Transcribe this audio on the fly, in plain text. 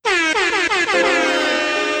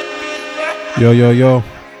Yo, yo, yo.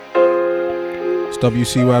 It's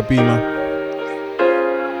WCYB, man.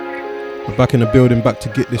 We're back in the building, back to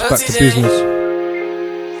get this back to business.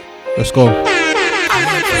 Let's go.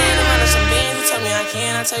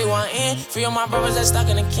 I tell you one in. Free all my brothers that stuck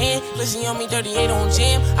in the can. Listen on me 38 on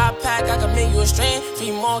jam. I pack, I can make you a strand.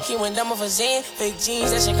 Free more key when done with a Zan. Fake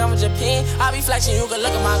jeans, that shit come from Japan. I be flexing, you can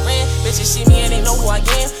look at my grand. Bitches see me and they know who I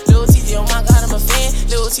am. Lil TJ, oh my god, I'm a fan.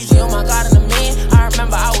 Lil TJ, oh my god, I'm a man. I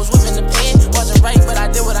remember I was whipping the pen. Wasn't right, but I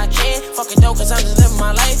did what I can. Fuck it though, cause I'm just living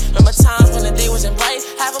my life. Remember times when the day wasn't bright.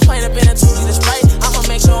 Have a pint of beer and 2 liters Sprite. I'ma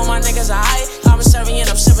make sure all my niggas are high. I'm serving and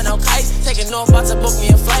I'm shipping out kites. Taking off, about to book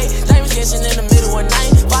me a flight. Diamonds dancing in the middle of night.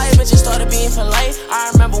 Fire bitches started being polite. I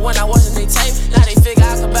remember when I wasn't they type. Now they figure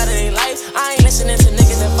I could better their life. I ain't listening to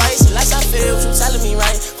niggas' advice. Unless I feel what you telling me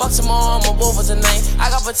right. Fuck tomorrow, I'm a bull for tonight. I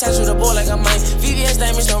got potential to ball like I might. VVS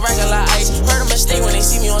diamonds, no regular ice. Heard a mistake when they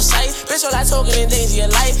see me on sight. Bitch, all I talking in danger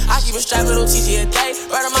of life. I keep a strap, little TG a day.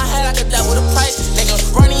 Right on my head, I could die with a price. Nigga,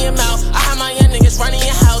 running your mouth. I have my young niggas running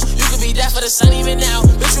your house. You could be dead for the sun even now.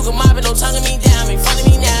 Bitch, you can mob it, no tonguing me down. Make fun of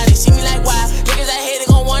me now. They see me like wow. Niggas that hate, they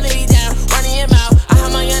gon' wanna be down. Running your mouth. I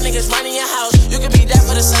have my young niggas running your house. You could be dead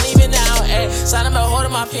for the sun even now. Ayy, something about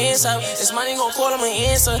holding my pants up. This money gon' call them an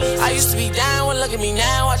answer. I used to be down, well look at me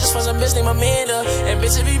now. I just want some bitch named Amanda. And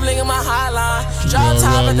bitches be blinking my hotline. Drop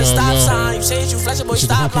top at the stop sign. You say you flexible,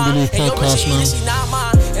 stop line. And your bitch eat she not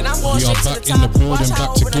mine. And I'm going straight to the top. We are back in the building,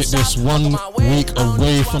 back to get this 1 week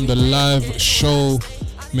away from the live show.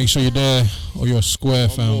 Make sure you're there or you're a square,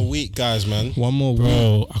 fam. 1 more week, guys, man. 1 more week.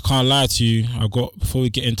 Bro, I can't lie to you. Before we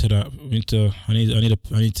get into that,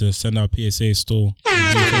 I need to send out a PSA store.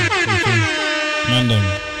 Man,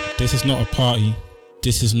 this is not a party.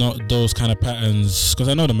 This is not those kind of patterns. Because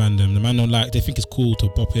I know the man don't like. They think it's cool to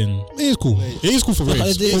bop in. It is cool. It is cool for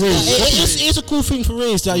raves. It's a cool thing for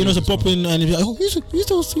raves that to pop in and be like, oh, who's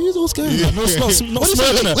those guys? Yeah. No, it's not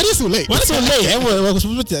smoking. When is it so late? When it's so late? Everyone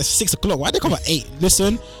was at 6 o'clock. Why they come at 8?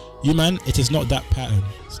 Listen, you man, it is not that pattern.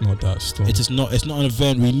 It's not that stuff. It is not. It's not an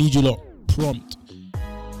event. We need you lot prompt.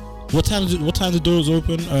 What time the doors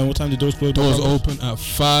open? What time the doors close? Doors open at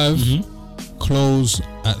 5. Mm-hmm. Close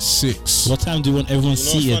at 6. What time do you want everyone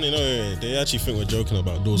seated? It's funny, no, they actually think we're joking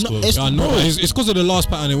about doors closed. It's because of the last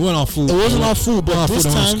pattern. It wasn't our fault. It wasn't our fault, but this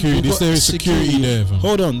time there is security there. Fam.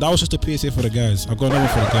 Hold on, that was just a PSA for the guys. I got another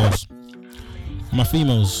for the girls. My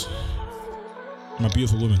females, my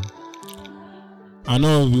beautiful women. I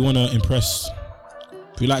know we want to impress.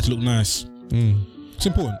 We like to look nice. It's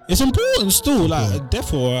important. It's important still. Like,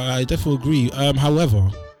 therefore, I agree.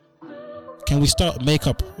 However, can we start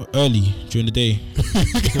makeup early during the day?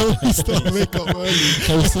 Can we start makeup early?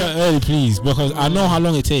 Can we start early, please? Because I know how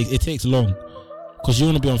long it takes. It takes long. Because you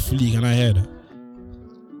want to be on fleek, and I hear that.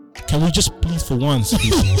 Can we just please for once,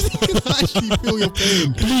 people? I actually feel your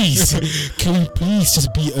pain. Please, can we please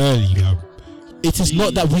just be early, man? It is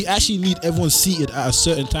not that we actually need everyone seated at a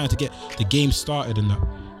certain time to get the game started and that. Do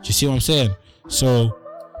you see what I'm saying? So,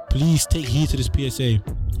 please take heed to this PSA.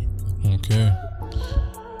 Okay.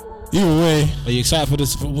 Either way, are you excited for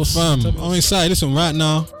this? Fam, I'm excited. Listen, right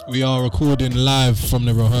now, we are recording live from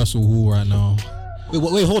the rehearsal hall right now.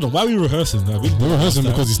 Wait, hold on. Why are we rehearsing? We're rehearsing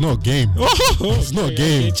because it's not a game. It's not a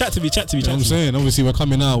game. Okay. Chat to me. You know what I'm saying? Obviously, we're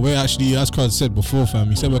coming out. We're actually, as Crud said before, fam,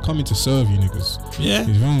 he said we're coming to serve you niggas. Yeah.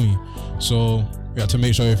 You feel me? So, we have to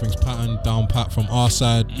make sure everything's patterned, down pat from our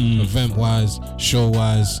side, event-wise,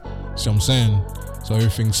 show-wise. See what I'm saying? So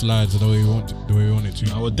everything slides the way we want it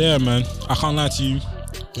to. We're there, man. I can't lie to you.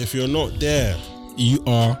 If you're not there, you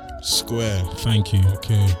are square. Thank you.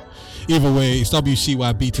 Okay. Either way, it's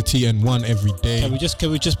WCYB to TN1 every day. Can we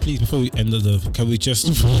just please, before we end can we just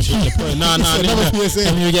reiterate the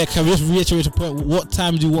point? Can we just reiterate the point? What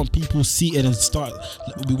time do you want people seated and start?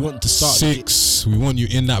 We want to start 6. We want you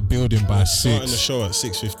in that building by 6. Starting the show at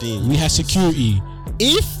 6:15. We have security.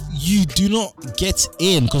 If you do not get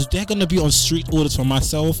in, because they're going to be on strict orders from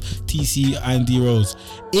myself, TC, and D-Rose.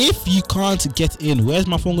 If you can't get in, where's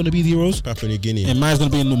my phone going to be, D-Rose? Papua New Guinea. And mine's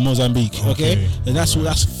going to be in Mozambique, okay? And that's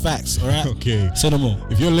facts, alright? Okay. Say no more.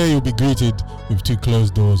 If you're late, you'll be greeted with 2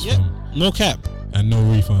 closed doors. Yep. No cap. And no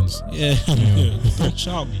refunds. Yeah. Don't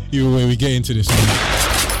shout me. Either way, we get into this.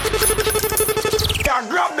 Can't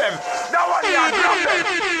grab them. That one can't grab them.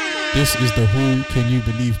 This is the Who Can You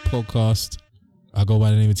Believe podcast. I go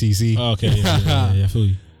by the name of TC. Oh, okay, yeah, I feel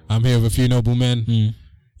you. I'm here with a few noble men.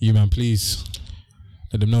 You, man, please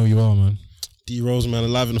let them know who you are, man. D-Rose, man,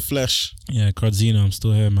 alive in the flesh. Yeah, Crudzina, I'm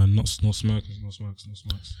still here, man. Not smokers.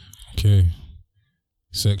 Okay.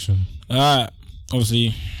 Section. Alright,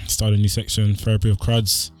 obviously, start a new section, therapy of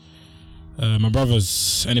Cruds. My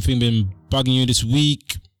brothers, anything been bugging you this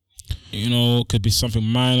week? You know, could be something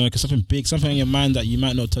minor, could something big, something in your mind that you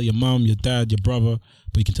might not tell your mum, your dad, your brother,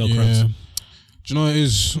 but you can tell Krabs. Do you know what it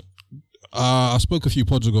is? I spoke a few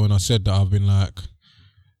pods ago and I said that I've been like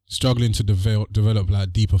struggling to develop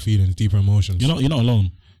like deeper feelings, deeper emotions. You're not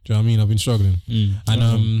alone. Do you know what I mean? I've been struggling. And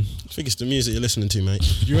I think it's the music you're listening to, mate.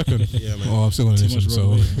 do you reckon? Yeah, man. Oh, I'm still gonna Too listen, much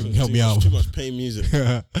so Rob, help me out. Too much pain music.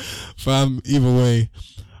 Fam, either way,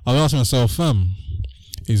 I was asking myself, fam,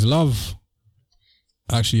 is love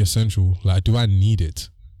actually essential? Like, do I need it?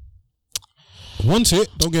 I want it.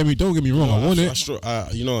 Don't get me wrong. I want it.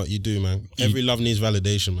 You know what you do, man. Every love needs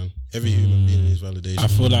validation, man. Every human being needs validation. I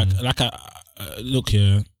feel like look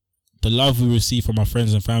here, the love we receive from our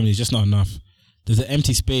friends and family is just not enough. There's an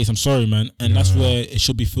empty space. I'm sorry, man, and that's where it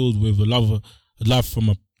should be filled with a love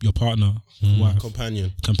from your partner, wife,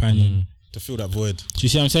 companion. To fill that void. Do you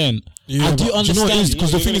see what I'm saying? Yeah, I do understand.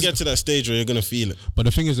 Because you're gonna get to that stage where you're gonna feel it. But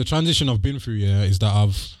the thing is, the transition I've been through, is that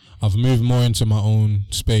I've moved more into my own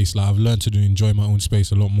space. Like, I've learned to enjoy my own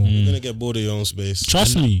space a lot more. You're gonna get bored of your own space.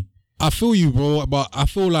 Trust me. I feel you, bro, but I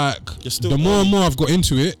feel like still the more and more I've got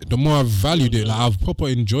into it, the more I've valued it. Like, I've proper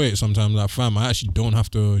enjoy it sometimes. Like, fam, I actually don't have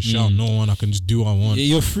to shout no one. I can just do what I want.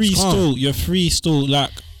 You're free still. You're free still. Like,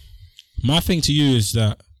 my thing to you is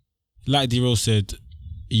that, like D-Rose said,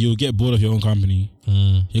 you'll get bored of your own company.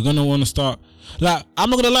 You're gonna want to start. Like, I'm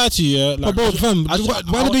not gonna lie to you. Like, But bro, fam,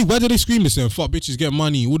 why do they scream this then? Fuck bitches, get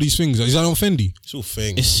money, all these things. Is that on Fendi? It's all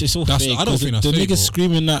fake. It's all fake. I don't think that's the fake, niggas bro.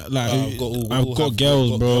 screaming that like I've got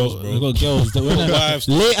girls, bro. I've got girls. wives,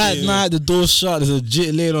 Late at yeah. night, the door's shut. There's a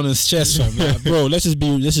jit laid on his chest, fam. Like, bro, let's just be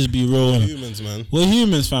real. innit? Humans, man. We're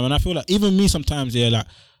humans, fam, and I feel like even me sometimes, like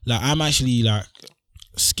I'm actually like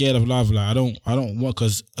scared of love. Like I don't want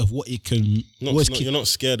because of what it can. You're not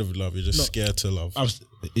scared of love. You're just scared to love. Don't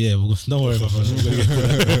worry about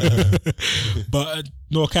it. But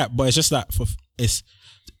no cap. But it's just that it's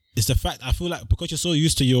the fact. I feel like because you're so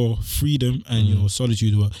used to your freedom and your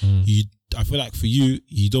solitude, I feel like for you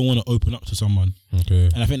don't want to open up to someone. Okay.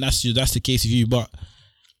 And I think that's the case with you. But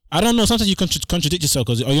I don't know. Sometimes you contradict yourself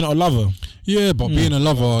because you're not a lover. Yeah, but being a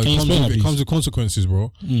lover, it comes with consequences,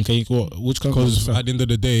 bro. Okay, which consequences? Because at the end of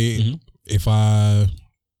the day, if I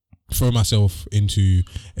throw myself into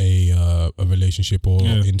a relationship or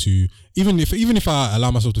into even if I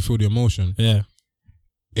allow myself to feel the emotion,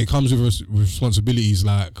 it comes with responsibilities.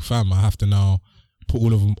 Like, fam, I have to now put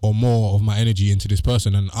all of or more of my energy into this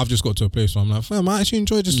person, and I've just got to a place where I'm like, fam, I actually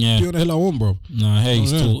enjoy just doing what the hell I want, bro. No, hey,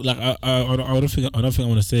 still like I don't think I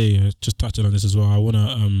want to say just touching on this as well. I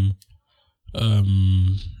wanna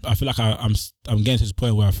I feel like I'm getting to this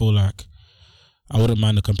point where I feel like I wouldn't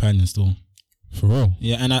mind a companion still. For real.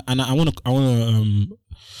 Yeah, and I wanna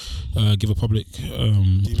give a public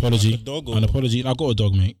apology. Like a dog or an apology. I've got a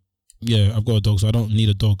dog, mate. Yeah, I've got a dog, so I don't need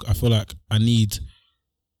a dog. I feel like I need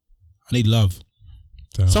love.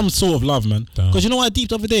 Damn. Some sort of love, man. Damn. Because you know what I deeped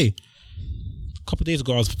the other day? A couple of days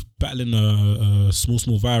ago, I was battling a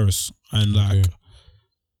small virus, and like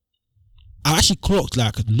I actually clocked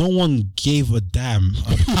like no one gave a damn.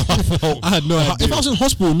 I had no idea. If I was in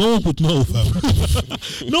hospital, no one would know.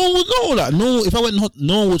 No one would know. Like if I went,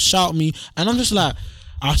 no one would shout me, and I'm just like.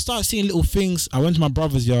 I started seeing little things. I went to my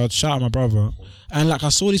brother's yard, shout out my brother, and like I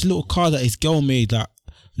saw this little car that his girl made, like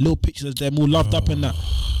little pictures of them all loved up and that.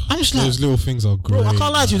 I'm just like, those little things are great. bro, I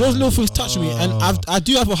can't lie to you. Those little things touch me, and I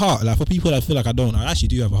do have a heart. Like for people that feel like I don't, I actually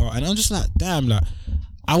do have a heart, and I'm just like, damn, like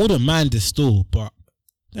I wouldn't mind this still, but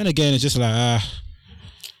then again, it's just like I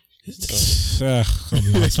can't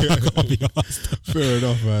be asked. Fair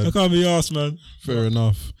enough, man. I can't be asked, man. Fair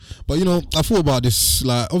enough. But you know, I thought about this,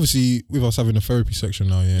 like obviously with us having a therapy section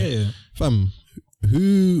now, Yeah. Fam,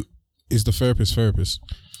 who is the therapist?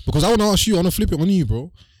 Because I want to ask you, I want to flip it on you,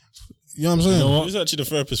 bro. You know what I'm saying? You know what? Who's actually the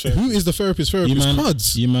therapist? Who is the therapist? You man,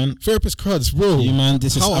 Cruds. you man, Therapist Cruds, bro. you man.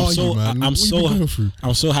 This is How I'm are so you, man? I'm What you been going through?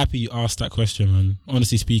 I'm so happy you asked that question, man.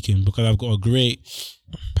 Honestly speaking, because I've got a great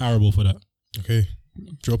parable for that. Okay,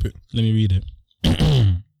 drop it. Let me read it.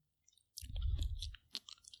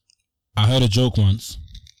 I heard a joke once.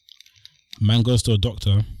 Man goes to a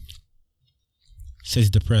doctor, says he's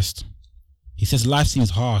depressed. He says life seems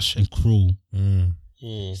harsh and cruel.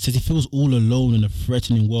 Says he feels all alone in a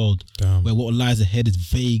threatening world Damn. where what lies ahead is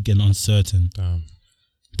vague and uncertain. Damn.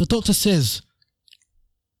 The doctor says,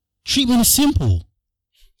 treatment is simple.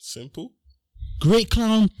 Simple? Great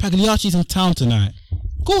clown Pagliacci's in town tonight.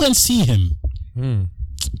 Go and see him.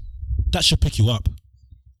 That should pick you up.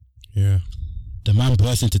 Yeah. The man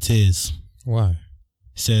bursts into tears. Why?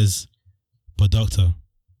 Says, but doctor,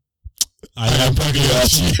 I am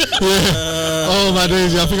Pagliacci. Oh my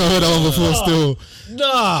days, I think I heard that one before. Still,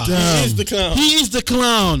 Nah, He is the clown. he is the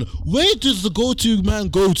clown. Where does the go-to man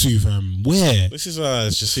go to, fam? Where? This is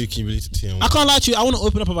it's just who can you believe to I can't lie to you. I want to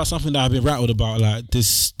open up about something that I've been rattled about like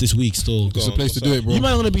this week. Still, it's a place to do it, bro. you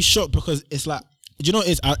might want to be shocked because it's like, you know,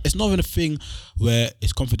 it's not even a thing where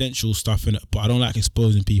it's confidential stuff in it. But I don't like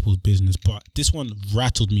exposing people's business. But this one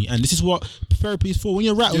rattled me, and this is what therapy is for. When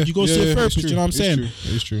you're rattled, you go see a therapist. You know what I'm saying?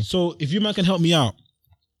 It's true. So if you man can help me out,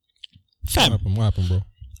 fam, What happened, bro?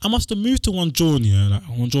 I must have moved to one John, like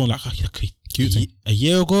a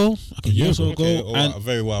year ago, like a year or so ago, and a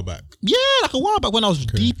very while back. yeah, like a while back when I was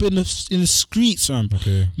deep in the streets, fam.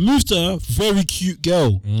 Okay. Moved to a very cute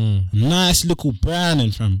girl, nice little branding,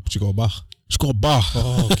 fam. She got a bar. She got a bar.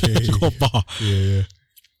 Oh, okay. She got a bar, Yeah.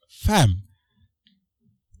 fam.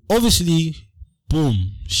 Obviously,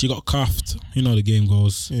 boom, she got cuffed. You know the game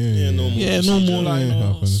goes. Yeah, normal. Yeah, no more like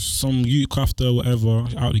Yeah, happens. some youth cuffed her, whatever,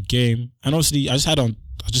 out the game. And obviously, I've had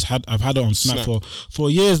her on Snap for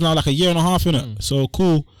years now, like a year and a half, innit? So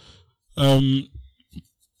cool.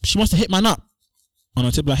 She must have hit man up on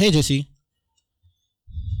a tip like, hey Jesse.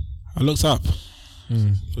 I looked up.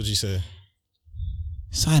 What'd you say?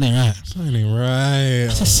 Signing right. Signing right. I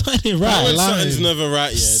said signing right. When something's never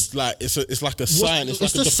right, yeah. It's like a sign. It's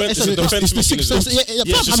like a defense. It's a defense mechanism. It's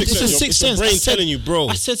a sixth sense. Your brain telling you, bro.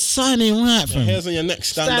 I said signing right, fam. Hairs on your neck,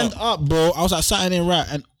 stand up, bro. I was like signing right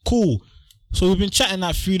and cool. So we've been chatting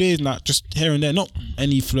like 3 days now, just here and there, not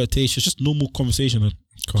any flirtation, just normal conversation,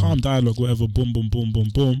 calm dialogue, whatever. Boom, boom, boom, boom,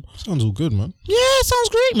 boom. Sounds all good, man. Yeah, sounds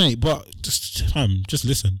great, mate. But just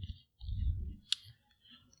listen.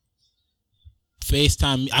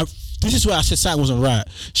 FaceTime me. This is where I said something wasn't right.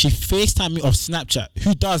 She FaceTimed me off Snapchat.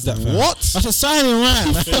 Who does that, fam? What? I said signing right.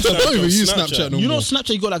 I don't even use Snapchat no more. You know Snapchat,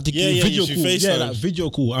 you got like the video call. Yeah, like video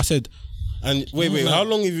call. I said, And wait, how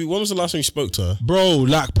long have you? When was the last time you spoke to her? bro,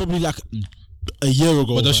 like probably like a year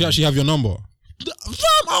ago. But does she actually have your number?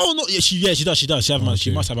 Fam, I don't know. Yeah, she does.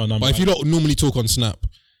 She must have our number. But if you don't normally talk on Snap,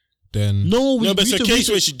 then no, but it's a case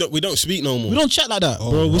where we don't speak no more. We don't chat like that,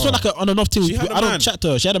 bro. It's not like an on and off thing. I don't chat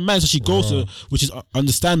to her. She had a man, so she goes to her, which is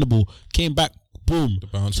understandable. Came back, boom.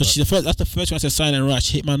 So she's the first. That's the first one I said signing right.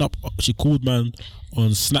 She hit man up. She called man on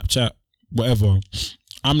Snapchat, whatever.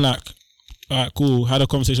 I'm like, alright, cool. Had a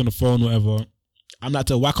conversation on the phone, whatever. I'm like,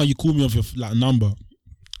 why can't you call me off your like number?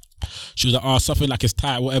 She was like, something like it's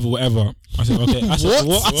tight, whatever. I said, okay. I said,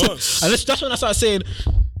 what? I said, and that's when I started saying,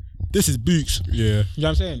 this is Books. yeah. You know what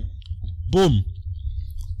I'm saying? Boom.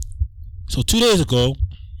 So 2 days ago,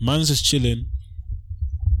 man's just chilling,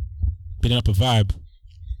 building up a vibe.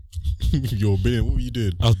 You're being, what you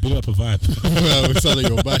did? I was building up a vibe. It sounded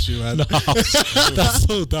like you're bashing, man. No, that's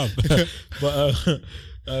so dumb. But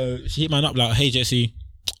she hit man up like, hey Jesse.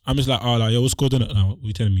 I'm just like, like, yo, what's good in it now? What are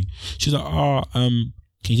you telling me? She's like,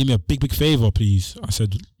 can you do me a big favor, please? I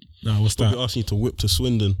said, nah, what's that? Probably asking you to whip to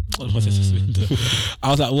Swindon. I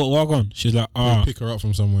was like, what on? She's like, pick her up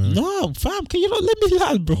from somewhere. no, fam, can you not let me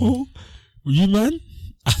land, bro? You man,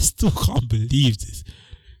 I still can't believe this.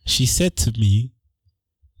 She said to me,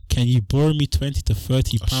 can you borrow me 20 to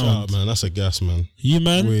 30 pounds? Shut up, man. That's a gas, man. You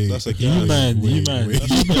man, Wait, that's a gas. you man.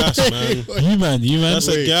 That's a gas, man. You man. That's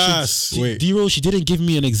a gas. Wait. D-Roll, she didn't give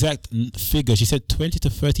me an exact figure. She said 20 to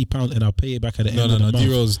 30 pounds and I'll pay it back at the end of the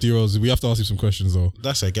month. D-Rolls. We have to ask you some questions though.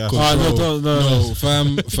 That's a gas. No,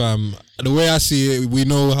 fam. The way I see it, we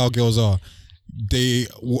know how girls are. They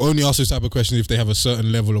will only ask this type of questions if they have a certain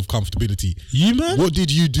level of comfortability. You man? What did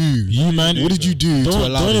you do? You man? What did you do to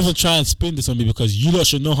allow Don't this? even try and spin this on me because you lot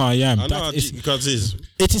should know how I am. I know because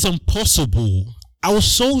it is impossible. I was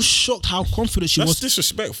so shocked how confident she was. That's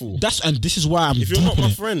disrespectful. And this is why I'm if you're deep not in my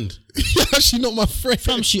it. friend. She's not my friend.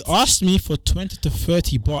 Fam, she asked me for 20 to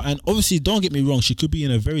 30 baht, and obviously, don't get me wrong, she could be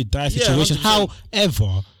in a very dire situation. 100%.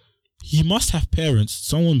 However, you must have parents.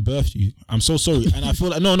 Someone birthed you. I'm so sorry, and I feel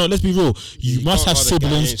like no. Let's be real. You must have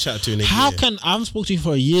siblings. How can I haven't spoken to you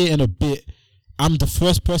for a year and a bit? I'm the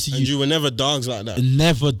first person and you were never dogs like that.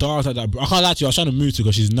 Never dogs like that, bro. I can't lie to you. I was trying to move to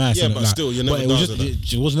because she's nice. Yeah, and but like, still, you're never dogs like that.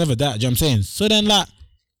 She was never that. Do you know what I'm saying? So then, like,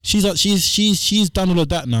 she's done all of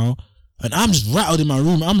that now, and I'm just rattled in my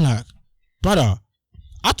room. I'm like, brother.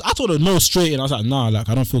 I told her no straight, and I was like, nah, like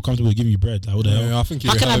I don't feel comfortable giving you bread. Like, what the hell? I think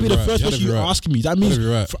how can I be the first person you asking me? That means,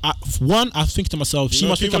 for one, I think to myself, she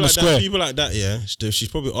must think I'm a square. People like that, yeah, she's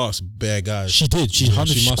probably asked bare guys. She did. She has.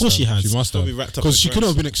 She must have. Because she couldn't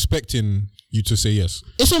have been expecting you to say yes.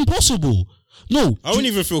 It's impossible. No, I wouldn't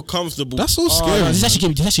even feel comfortable. That's so scary. This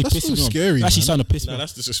actually pissing me off. Scary. That's actually starting to piss me off.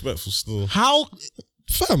 That's disrespectful still. How?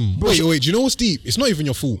 Fam, wait. Do you know what's deep? It's not even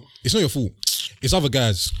your fault. It's not your fault. It's other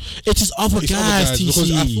guys. It is other guys, TC.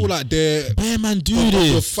 Because I feel like they're bare man do of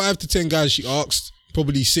this. the 5 to 10 guys she asked,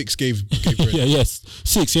 probably 6 gave bread. Yes,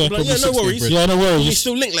 6. Yeah, Like, yeah, no worries. Yeah, no worries. You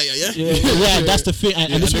still link later, yeah? Yeah, that's the thing.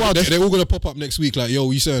 And this one, they're all gonna pop up next week. Like, yo,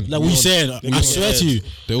 what you saying? like what you saying? I swear to you,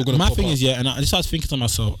 they're all gonna. my pop thing up. is, and I just started thinking to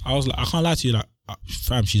myself, I was like, I can't lie to you, like,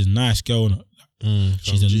 fam, she's a nice girl.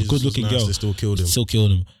 She's a good-looking girl. They still killed him. Still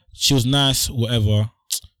killed him. She was nice, whatever.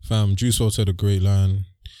 Fam, Juice WRLD said a great line.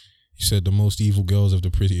 He said the most evil girls have the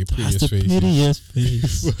prettiest That's the faces. prettiest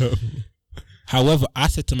face. However, I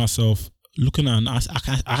said to myself, looking at her,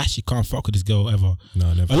 I actually can't fuck with this girl ever.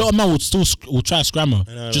 No, never. A lot of men would still try to scram her.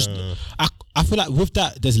 No. I feel like with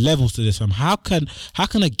that, there's levels to this, fam. How can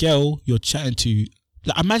a girl you're chatting to,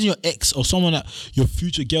 like, imagine your ex or someone that your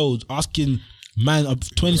future girl asking man of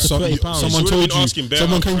 20 to 30 pounds. Someone told you.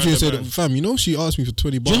 Someone came to you and said, man. "Fam, you know she asked me for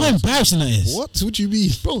 20 Do you know how bucks." embarrassing that is? What? What do you mean,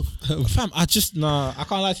 Bro, fam, I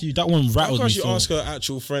can't lie to you. That one How rattled me. can't you so. ask her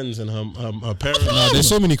actual friends and her parents? Nah, there's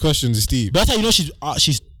so many questions. It's deep. But that's how you know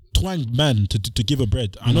she's twanged man to give her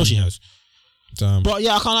bread. I know she has. Damn. But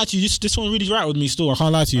yeah, I can't lie to you. This one really rattled me still. I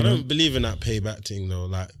can't lie to you. I man. don't believe in that payback thing though.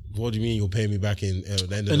 Like, what do you mean you'll pay me back in the end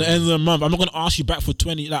of At the end of the month, I'm not gonna ask you back for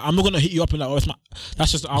 20. Like, I'm not gonna hit you up and like, oh, it's my.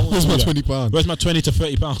 That's just. Where's my £20? Where's my 20 to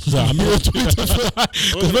 30 pounds? I'm not 20 to 30.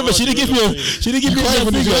 Because remember, she didn't give me. She didn't give me. Quite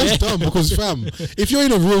even it's dumb because, fam, if you're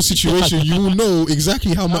in a real situation, you will know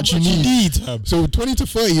exactly how much you need. So 20 to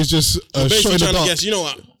 30 is just a shot in the dark. Guess, you know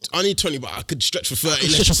what? I need 20, but I could stretch for 30.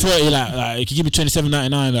 Stretch for 30, like you can give me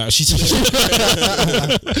 $27.99. Like she's.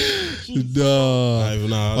 Nah.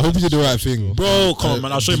 I hope you did the right thing, Bro, come on,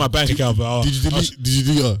 man. I'll show you my bank account. But Did you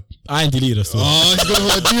delete her? I ain't deleted her. Still.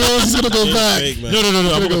 Oh, he's gonna go back. Fake, man. No. I'm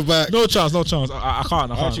gonna go back. No chance. I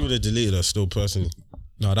can't. I actually would have deleted her still personally.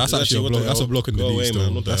 No, that's actually a block. That's a block and delete. Away,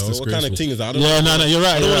 man. That's what kind of thing is that? No, you're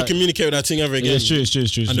right. I don't want to communicate with that thing ever again. Yeah, it's true.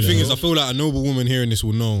 And the thing is, I feel like a noble woman hearing this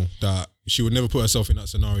will know that she would never put herself in that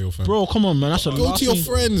scenario, fam. Bro, come on, man. That's a Go to your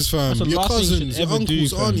friends, fam. Your cousins, your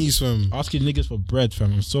uncles, aunties, fam. Asking niggas for bread,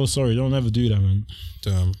 fam. I'm so sorry. Don't ever do that, man.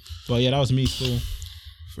 Damn. But yeah, that was me still.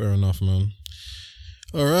 Fair enough, man.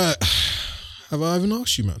 All right. Have I even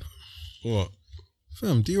asked you, man? What?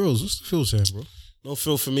 Fam, D-Rose, what's the feel saying, bro? No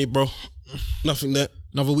feel for me, bro. Nothing there.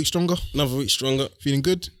 Another week stronger? Another week stronger. Feeling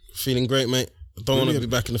good? Feeling great, mate. I don't want to be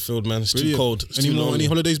back in the field, man. It's too cold. It's too lonely. Any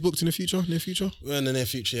holidays booked in the future? Near future? We're in the near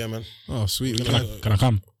future, yeah, man. Oh, sweet. Can I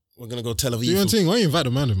come? We're going to go Tel Aviv. Do your own thing. Why you invite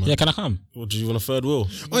the man, man? Yeah, can I come? What, do you want a third wheel?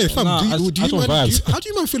 Oh, yeah, fam. Nah, how do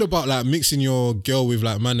you man feel about like mixing your girl with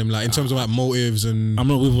like man them, like in terms of like motives and? I'm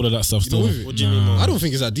not with all of that stuff still. What do you mean, man? I don't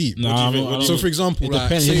think it's that deep. Nah, so for example, it like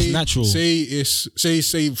depends. say, It's natural.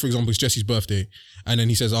 Say for example it's Jesse's birthday, and then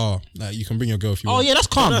he says, like you can bring your girl if you want. Oh yeah, that's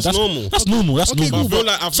calm. That's normal. That's normal. That's Okay, normal. cool.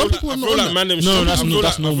 I feel like man, that's normal.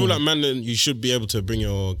 I feel like man, you should be able to bring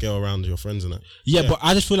your girl around your friends and that. Yeah, but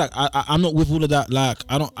I just feel like I'm not with all of that. Like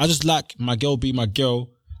I just like my girl be my girl,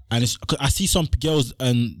 and it's, cause I see some girls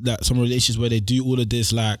and that some relations where they do all of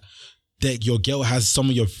this like. That your girl has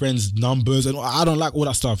some of your friends' numbers, and I don't like all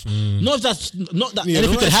that stuff. Not that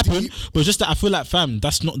anything can happen, but just that I feel like, fam,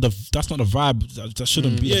 that's not the vibe. That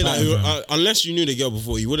shouldn't be. Yeah, unless you knew the girl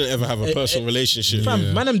before, you wouldn't ever have a personal relationship.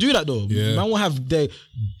 Fam, man, them do that though. Yeah. Man will have their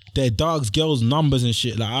dogs, girls' numbers and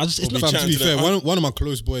shit. Like it's not. Fam, to be fair, one of my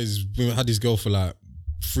close boys had this girl for like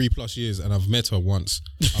 3+ years, and I've met her once.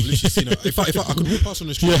 I've literally seen her. If I could walk past on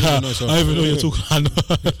the street, Yeah, I even know you're talking. I know.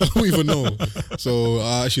 I don't even know. So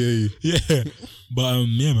actually, Yeah, but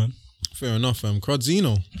yeah, man. fair enough, fam.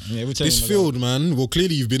 Cradzino. Yeah, This field, man. Well,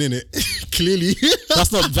 clearly you've been in it. Clearly,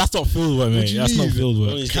 that's not field work, mate. That's not field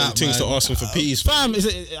work. These things to ask him for peace. Fam, that's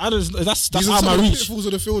these out are my some reach. pitfalls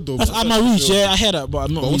of the field, though. That's bro. out my reach. Yeah, I hear that, but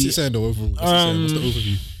I'm not. But what's really, it saying though? Overall, what's the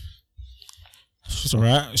overview? It's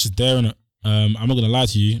alright. It's just there, innit? I'm not gonna lie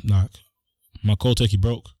to you. Like my cold turkey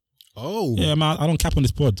broke. Oh, Yeah, man. I don't cap on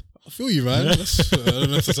this pod. I feel you, man. That's, I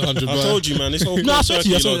don't know if it's 100. I told you, man. This whole No, I swear to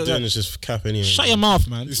you, I swear to you. doing is just cap anyway. Shut your mouth,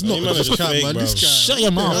 man. It's not. You man are It's just cap, fake, man. bro. This guy. Shut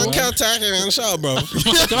your mouth. man. man. Shut up, bro.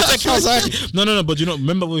 No. But you know,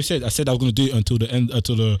 remember what we said? I said I was gonna do it until the end,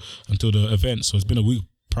 until the event. So it's been a week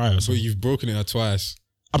prior. So But you've broken it twice,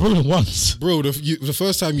 I broke it once. bro. The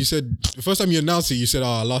first time you announced it, you said,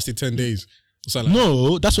 "I lasted 10 days." Like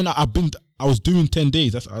No, that's when I was doing 10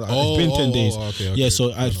 days. It's been 10 days. Okay, yeah,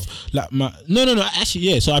 so I've like my no. Actually,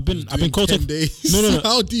 yeah. So I've been cold 10 days. No.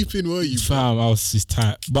 How deep in were you? Fam, I was just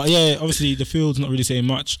tight. But yeah, obviously the field's not really saying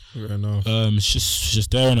much. Fair enough. It's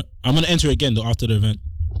just there. Innit? I'm gonna enter again though after the event.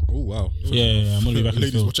 Oh wow. Yeah. I'm gonna be back in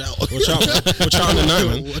the Ladies, field. watch out. Watch out on the night,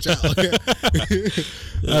 man. Watch out.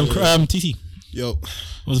 TC, Yo,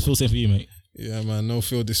 what's the field saying for you, mate? Yeah, man, no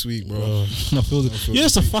field this week, bro. No field. You're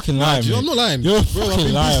just a fucking liar, man. I'm not lying. You're a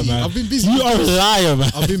fucking liar, man. I've been busy. You are a liar,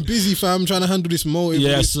 man. I've been busy, fam, trying to handle this motive.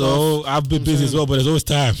 Yeah, so I've been busy as well, but there's always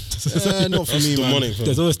time. Not for me, man.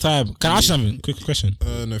 There's always time. Can I ask you something? Quick question.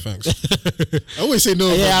 No, thanks. I always say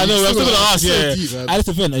no. Yeah, I know. I'm still gonna ask. Yeah. Deep, At this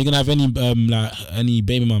event, are you gonna have any any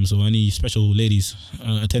baby mums or any special ladies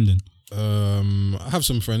attending? I have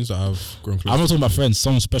some friends that I've grown close. I'm not talking about friends.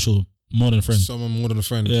 Someone special, more than a friend. Someone more than a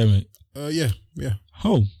friend. Yeah, mate. Yeah.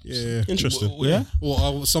 Oh, yeah. Interesting. Yeah.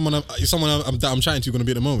 Well, someone that I'm chatting to going to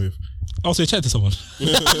be at the moment with. Oh, so you chat to someone?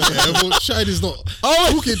 Yeah, well, chatting is not.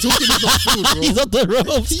 Talking is not food, bro. He's on the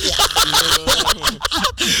ropes.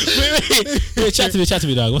 wait, chat to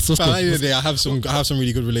me, dog. What's At the end of the day, I have some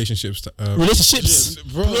really good relationships. Relationships,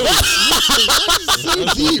 bro. So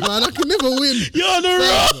deep, man. I can never win. You're on the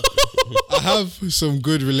road. I have some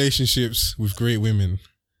good relationships with great women.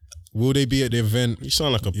 Will they be at the event? You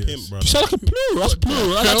sound like a pimp, bro. You sound like a plural. That's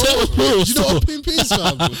plural. I tell you what's plural. Do you know what pimp is,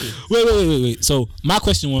 fam? Wait. So my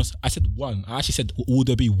question was, I said one. I actually said, will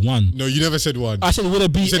there be one? No, you never said one. I said, will there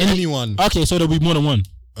be anyone? Okay, so there'll be more than one.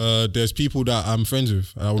 There's people that I'm friends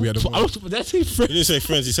with. Will be at the moment. That's it, friends. You didn't say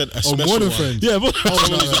friends. You said a special more than one. friends. Yeah, but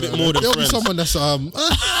Someone who's a bit more than There'll friends. be someone that's I wouldn't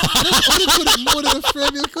put it more than a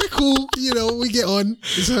friend. We're cool, we get on.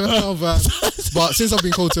 It's not bad. But since I've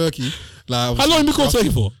been cold turkey, like how long have you been cold turkey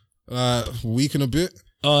for? A week and a bit.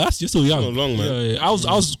 Oh, you're still young. Not long, man. Yeah. I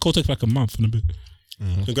was cold turkey for like a month and a bit.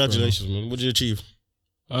 Congratulations, man. What did you achieve?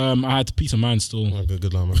 I had peace of mind still. Oh,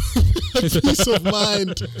 good luck, man. Peace of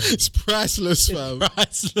mind. It's priceless, fam.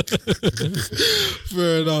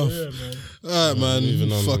 Fair enough. Yeah, man. Alright, man.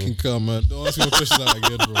 moving on, Fucking come, man. Don't ask me a question like that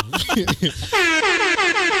again, bro.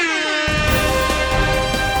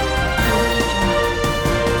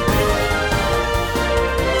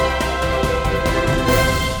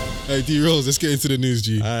 Hey, D-Rose, let's get into the news,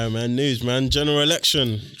 G. Alright, man. News, man. General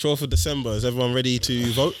election, 12th of December. Is everyone ready to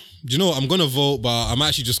vote? Do you know what? I'm gonna vote, but I'm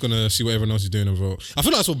actually just gonna see what everyone else is doing and vote. I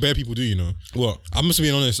feel like that's what bare people do, you know. What? I must be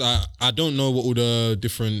honest. I don't know what all the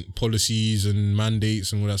different policies and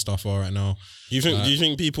mandates and all that stuff are right now. Do you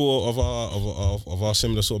think people of our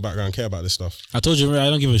similar sort of background care about this stuff? I told you, I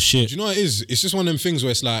don't give a shit. Do you know what it is? It's just one of them things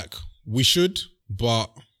where it's like we should,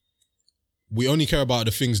 but we only care about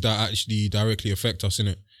the things that actually directly affect us,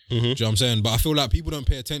 innit? Do you know what I'm saying? But I feel like people don't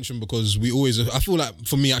pay attention because I feel like,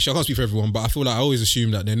 for me, actually, I can't speak for everyone, but I feel like I always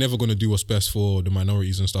assume that they're never going to do what's best for the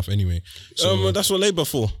minorities and stuff anyway. So, That's what Labour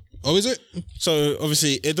for. oh, is it? So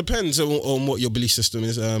obviously it depends on what your belief system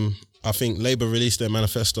is. I think Labour released their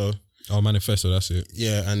manifesto. Oh, manifesto, that's it.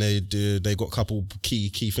 Yeah, and they got a couple key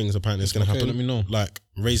things apparently it's going to happen. Let me know. Like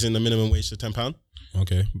raising the minimum wage to £10.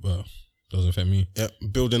 Okay, but doesn't affect me. Yeah,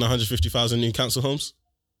 building 150,000 new council homes.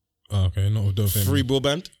 Oh, okay, don't affect Free me.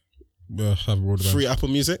 broadband. Have a broadband. Free Apple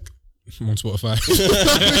Music. on Spotify.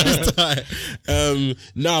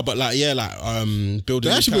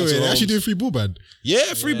 Building. They actually do free broadband.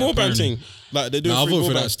 Yeah, free broadband thing. Like they do. I'll free vote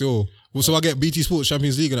for broadband. that still. Well, so I get BT Sports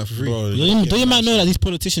Champions League and that for free. Bro, Don't you might know that these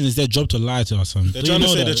politicians, it's their job to lie to us, son. They're trying to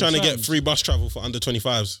say they're trying to get free bus travel for under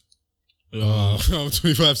 25s. I'm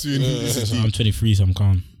 25 soon. I'm 23, so I'm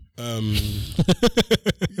calm. You're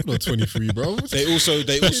not 23, bro. They also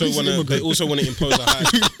want to impose a high.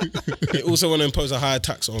 They also want to impose a higher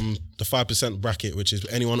tax on the 5% bracket, which is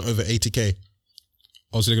anyone over 80k.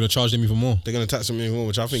 Oh, so they're gonna charge them even more. They're gonna tax them even more,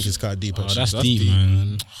 which I think is kind of deep. Oh, Actually. that's deep,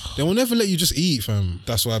 man. They will never let you just eat, fam.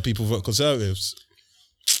 That's why people vote Conservatives.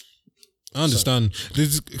 I understand.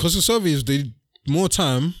 Because the surveys, they more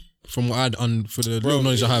time from what I'd for the little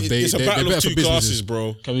knowledge I have. It's a they're battle better of for two businesses. classes,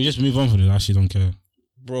 bro. Can we just move on from this? I actually don't care.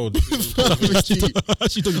 Bro,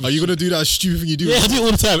 Are you gonna do that stupid thing you do? Yeah, I do it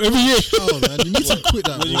all the time, every year. Oh man, you need to quit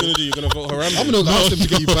that. what are you gonna do? You're gonna vote Harambe? I'm gonna ask them to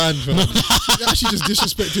get you banned. Fam. You're actually just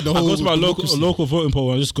disrespecting the I whole. go to my local voting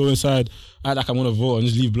poll and I just go inside, act like I'm gonna vote and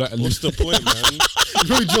just leave black. What's the point, man? He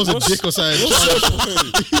probably draws a dick or something.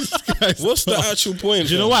 What's the actual point?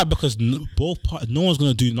 Do you know why? Because both parties, no one's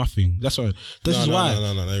gonna do nothing. That's why. This is why.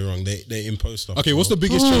 No, you're wrong. They impose stuff. Okay, what's the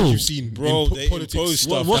biggest Bro. change you've seen, Bro, in they politics? impose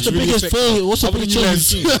stuff. What's the That's really biggest thing? What's the Other than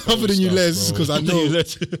biggest you, change? Les. Other than you, Les, because I know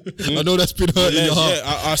that's been hurting your heart.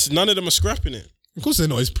 Yeah, none of them are scrapping it. Of course they're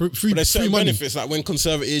not. It's free, But there's free certain money. benefits, like when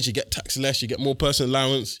Conservatives, you get taxed less, you get more personal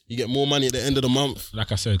allowance, you get more money at the end of the month.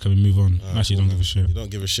 Like I said, can we move on? I actually don't give a shit. You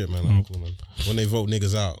don't give a shit, man. Cool, man. When they vote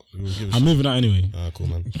niggas out, you will give a I'm shit. moving out anyway. Cool,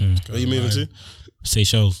 man. Yeah. Where are you moving to?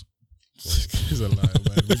 Seychelles. He's a liar,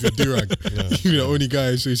 man. With your durag. You're the only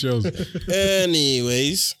guy who says shows.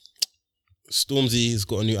 Anyways, Stormzy's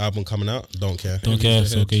got a new album coming out. Don't care. Don't care.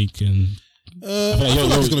 It's okay. You can. I feel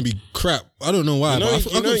like it's gonna be crap. I don't know why. You know,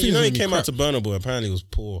 but I feel he it's came gonna out be to Burna Boy. Apparently, it was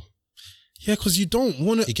poor. Yeah, because you don't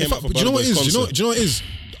want to. He came out for do you know what it is? Burna Boy's Do you know what it is?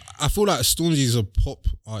 I feel like Stormzy is a pop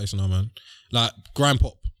artist now, man. Like grime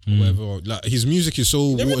pop or whatever. Like his music is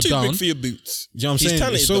so Never watered too down. big for your boots. You know what I'm He's saying?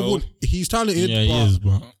 talented, It's so though. good. He's talented, Yeah, he is,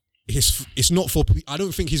 but it's not for. I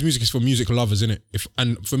don't think his music is for music lovers, innit?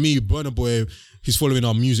 And for me, Burna Boy, he's following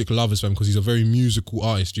our music lovers, fam, because he's a very musical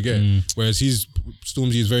artist. You get it? Whereas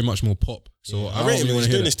Stormzy is very much more pop. So I rate him. really want He's to hear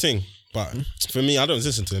doing that. his thing. But for me, I don't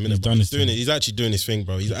listen to him. He's done his doing thing. it. He's actually doing his thing,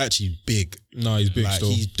 bro. He's actually big. No, he's big Like still.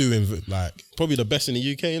 he's doing like probably the best in the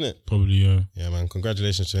UK, innit? probably, yeah. Yeah, man.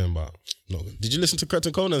 Congratulations to him. But not good. Did you listen to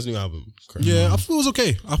Cretin Conan's new album? Yeah, I thought it was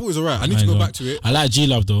okay. I thought it was alright. I need to go back to it. I like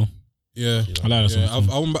G-Love, though. Yeah, I like that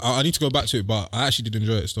song. I need to go back to it, but I actually did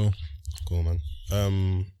enjoy it still. Cool, man.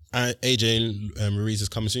 AJ and Ruiz is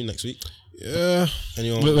coming soon next week. Yeah.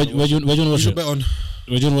 Anyone? Where do you want to watch You it? should bet on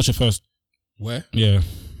Where do you want to watch it first? where? Yeah.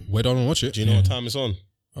 Where do I want to watch it? Do you know what time it's on?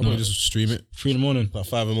 I'm gonna just stream it. 3 in the morning. Like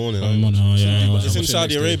 5 in the morning. Oh, yeah. It's in watching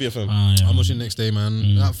Saudi next day. Arabia, fam. Yeah. I'm watching next day,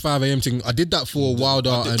 man. That 5 a.m. thing. I did that for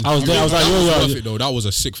Wilder and I was there. I was like, that yo, was yo. worth it though. That was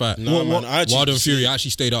a sick fight. No, man. I actually Wilder and Fury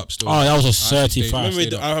actually stayed up still. Oh, that was a I actually 35.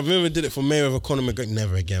 stayed up. I remember did it for Mayweather, Conor McGregor.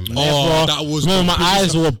 Never again, man. Oh, bro. that was. Remember, my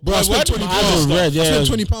eyes were... Bro, I spent my eyes were red, I yeah.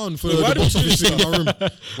 spent £20 for Why the did box you do office this? in my room.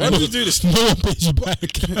 Why did you do this? No one pays you back.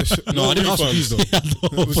 No, I didn't ask for refunds. these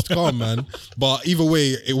though. It was calm, man. But either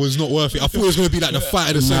way, it was not worth it. I thought it was going to be like the fight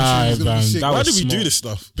of the century. It was gonna man, be sick. that Why was did we do smart. this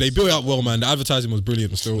stuff? They built it up well, man. The advertising was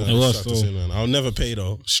brilliant still. It was Sucked us still. in, man. I'll never pay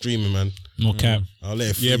though. Streaming, man. No cap. I'll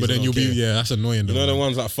let it freeze. Yeah, but I then don't you'll be, care. that's annoying though. You know the man.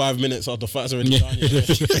 ones like 5 minutes after the fight's already Yeah. done, yeah.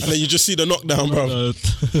 And then you just see the knockdown, bro.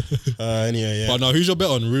 Anyway, yeah. But no, who's your bet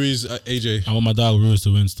on? Ruiz, AJ? I want my dog Ruiz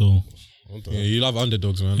to win still. Yeah, you love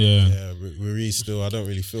underdogs, man. Yeah. Yeah, Ruiz still. I don't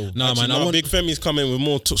really feel. Nah, Actually, man, I want- Big Femi's coming with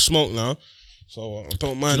more smoke now, so I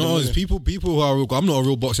don't mind. You know, him, there's innit? people who are real. I'm not a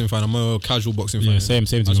real boxing fan. I'm a casual boxing fan. Yeah, same I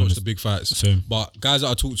to just be watch honest. the big fights. Same. But guys that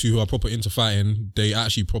I talk to who are proper into fighting, they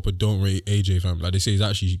actually proper don't rate AJ, fam. Like they say he's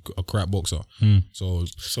actually a crap boxer. So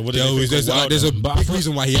what do they think there's of Wilder? there's a But I big feel-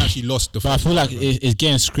 reason why he actually lost the But I fight. feel like it's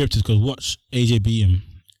getting scripted because watch AJ beat him.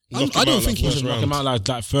 Knock I him don't out think like he first should Knock round. him out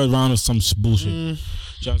like third round or some bullshit. Do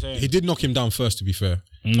you know what I'm saying? He did knock him down first, to be fair.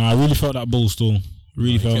 No, I really felt that ball still.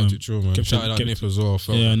 Really He felt kept him. it true, man. Kept Shouted it- out kept- Nip as well.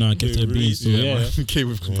 Felt Yeah, no, I kept it a beat. Reese, still, yeah, Yeah. man. Came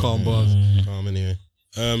with calm bars. Calm anyway.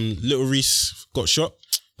 Little Reese got shot.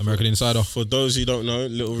 American Insider. For those who don't know,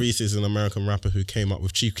 Little Reese is an American rapper who came up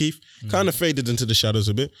with Chief Keef. Kind of faded into the shadows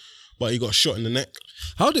a bit, but he got shot in the neck.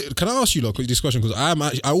 Can I ask you lot this question? Because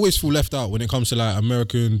I always feel left out when it comes to like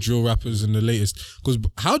American drill rappers and the latest. Because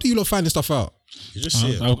how do you lot find this stuff out? You just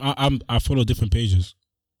see it. I follow different pages.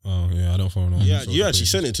 Oh yeah, I don't follow no. Yeah, you actually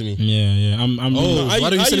sent it to me. Yeah. I'm Oh, I- why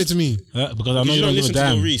don't you I send it used- to me? because I know You you don't don't give a listen to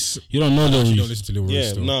damn. Lil Reese. You don't know Lil You don't Reese. listen to Lil Reese Yeah,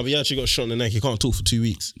 still. no, but he actually got shot in the neck. He can't talk for 2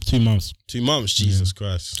 weeks. 2 months. 2 months, Jesus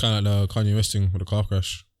Christ. Kind of like the Kanye West thing with the car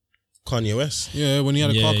crash. Kanye West. Yeah, when he had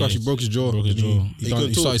a car Yeah, crash, yeah. he broke his jaw. Broke his And jaw. He He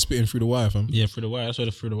couldn't started talk. spitting through the wire, fam. Yeah, Through the Wire. That's where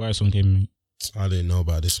the Through the Wire song came in. I didn't know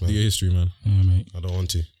about this, Your man. history, man. Yeah, mate. I don't want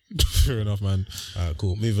to. Fair enough, man. Alright,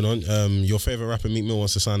 cool. Moving on. Your favorite rapper, Meek Mill,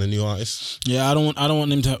 wants to sign a new artist. Yeah, I don't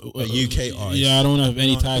want him to A UK artist. Yeah, I don't have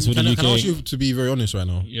any ties with the Can I ask UK. you to be very honest right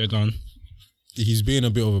now? Yeah, gone. He's being a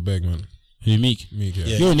bit of a beg, man. Who Meek? Meek, yeah.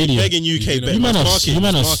 Yeah, You're an idiot. Begging UK You bet. You man It's are, marketing, you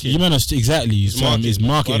man it's are, marketing. you man are exactly. It's marketing. It's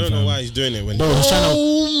marketing. I don't know fam. why he's doing it when Bro, he's trying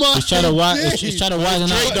to. my He's trying to widen. He's trying to widen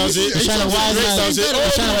out. Drake does it. He's trying to widen Drake out. does it.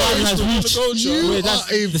 He's trying to widen out his reach. Wait,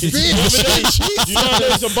 that's are a this is- bitch. Do you know I know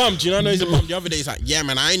he's a bum? Do you know I know he's a bum? The other day he's like, yeah,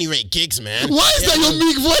 man, I only rate gigs, man. Why is that your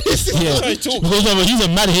Meek voice? Yeah, how he talk. because he's a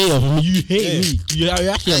mad hater. You hate me. You're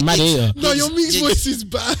actually a mad hater. No, your Meek's voice is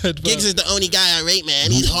bad. Gigs is the only guy I rate, man.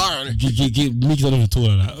 He's hard. Meek don't even talk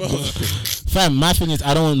like that. Fam, my thing is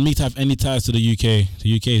I don't want Meek to have any ties to the UK.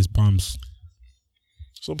 The UK is bums.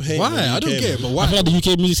 Stop hating Why? on the I don't UK, get it, man. but I feel why? like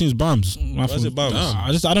the UK music scene is bums. Why is it bums?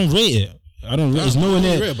 I don't rate it. I don't rate. It's nowhere What do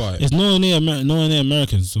you near. rate about it? It's nowhere near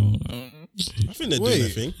Americans. So I think they're doing Wait. their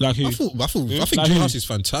thing. like who? I think Like J who? House is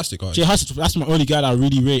fantastic. Jay Huss, that's my only guy that I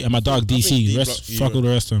really rate, and my dog think DC. D-Block, Rest, Europe- fuck all the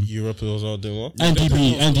rest of them. Europe is all doing well. And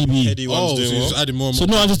DB. Heady one's Oh, so doing you're just well. adding more and So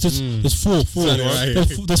more. no, I just there's four. Right.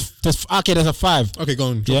 There's okay. There's a 5. Okay, go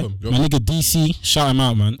on. Drop Yeah, him. Drop my him. nigga DC, shout him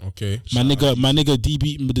out, man. Okay. My nigga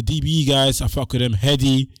DB, the DBE guys, I fuck with them.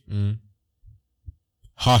 Heady,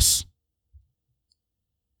 Huss.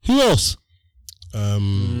 Who else?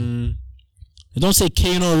 Don't say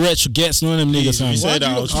Kano, Wretch, Gets, none of them niggas, If you fam. say that,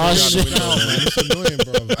 I'll Oh, throw you out the shit. window, man. It's annoying,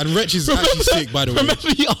 bro. And Wretch is actually sick, by the way. Remember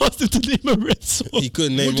he asked him to name a red song. He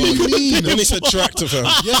couldn't name What do you one. mean? Then he said tractor, fam.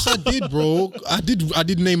 Yes, I did, bro. I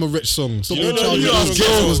did name a Wretch song. Stop You know being childish. you It was don't Gets,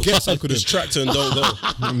 go. it was Gets, I It's couldn't. tractor and don't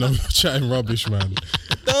go. No, chatting rubbish, man.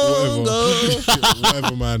 Don't Whatever. go.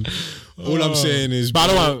 Whatever, man. All I'm saying is,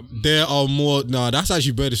 there are more. Nah, that's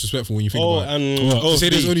actually very disrespectful when you think about it. Say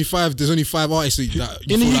there's only five artists that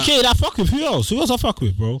in the UK that I fuck with. Who else? Who else I fuck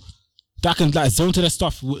with, bro? That can like zone to their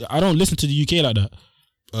stuff. I don't listen to the UK like that.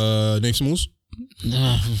 Nate Smalls.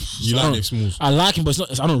 Nah, you like Nate Smalls? I like him, but it's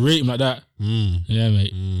not, I don't rate him like that. Yeah,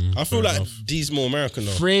 mate. I feel like D's more American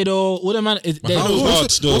though. Fredo, all the man.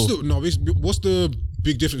 What's the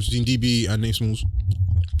big difference between DB and Nate Smalls?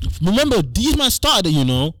 Remember, these man started it, you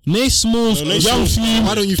know. Nate Smalls, Young Fume.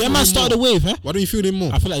 Why don't you? That man started the wave, huh? Why don't you feel them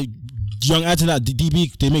more? I feel like young ads like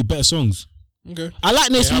DB, they make better songs. Okay. I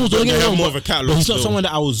like Nate Smalls. Don't get me wrong, more of a catalog, but he's not someone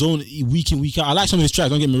that I will zone week in, week out. I like some of his tracks.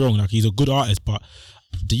 Don't get me wrong. Like he's a good artist, but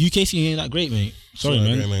the UK scene ain't that great, mate. Sorry,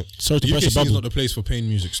 man. Great, mate. Sorry to burst the bubble. Is not the place for Pain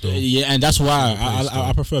music, still. Yeah, and that's why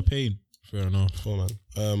I prefer Pain. Fair enough. Cool,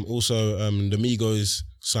 man. Also, the Migos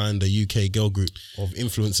signed the UK girl group of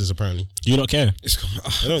influencers. Apparently, you don't care.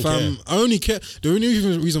 I don't care. I only care. The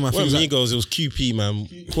only reason why things Migos, it was QP, man.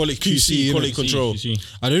 Quality QC, quality control. The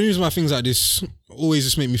only reason why things like this always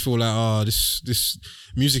just make me feel like this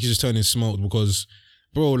music is just turning smoke because,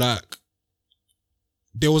 bro, like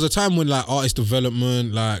there was a time when like artist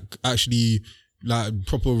development, like actually like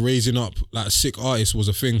proper raising up like sick artists was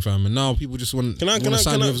a thing, fam, and now people just want. Can I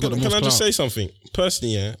just say something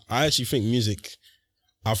personally? Yeah, I actually think music.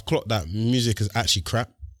 I've clocked that music is actually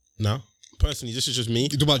crap now. Personally, this is just me.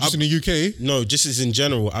 Just in the UK? No, just as in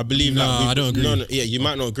general. I believe I don't agree. No, yeah, you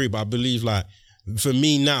might not agree, but I believe like for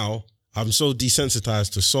me now, I'm so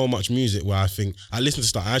desensitized to so much music where I think I listen to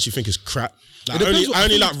stuff I actually think is crap. Like, I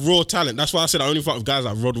only like raw talent. That's why I said I only fuck with guys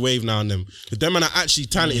like Rod Wave now and them. But them man are actually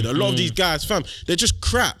talented. A lot of these guys, fam, they're just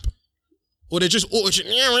crap. Or they're just auto.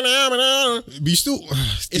 But you still,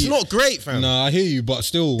 it's not great, fam. Nah, I hear you, but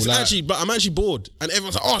still, but I'm actually bored, and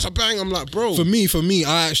everyone's like, "Oh, it's a bang." I'm like, bro. For me,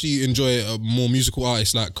 I actually enjoy more musical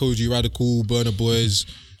artists like Koji Radical, Burna Boys,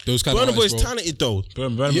 those kind of artists. Burna Boy's talented though.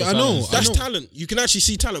 Yeah, I know. That's talent. You can actually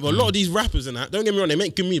see talent, but a lot of these rappers and that, don't get me wrong, they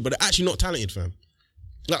make good music, but they're actually not talented, fam.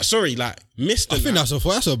 Like, sorry, like, missed. I think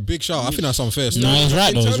that's a big shout. I think that's unfair. No, he's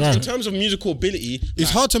right. In terms of musical ability,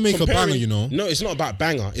 it's hard to make a banger, you know. No, it's not about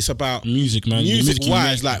banger. It's about music, man.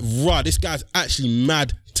 Music-wise, like, raw. This guy's actually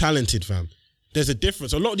mad talented, fam. There's a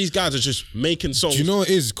difference. A lot of these guys are just making songs. Do you know what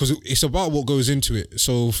it is? Because it's about what goes into it.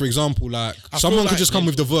 So, for example, like, someone could just come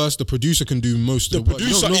with the verse. The producer can do most of the work. The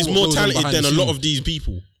producer is more talented than a lot of these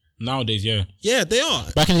people. Nowadays, yeah. Yeah, they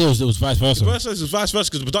are. Back in the day, it was vice versa. The verse was vice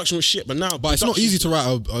versa because the production was shit, but now... But it's not easy to write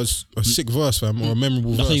a sick verse, fam, or a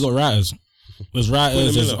memorable verse. That's how you got writers. There's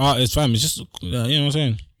writers, there's artists, fam. It's just, you know what I'm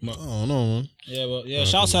saying? Oh, no, man. Yeah, but yeah,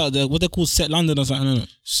 shouts out what they call Set London or something, isn't it?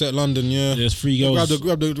 Set London, yeah. There's 3 girls.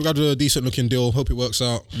 Grab the decent looking deal. Hope it works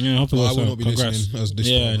out. Yeah, hope it works out. I will not be listening as this.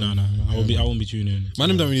 Yeah, no. I won't be tuning in. Man,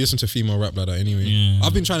 them don't really listen to female rap like that anyway. Yeah.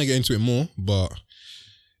 I've been trying to get into it more, but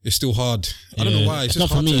it's still hard. I don't know why. It's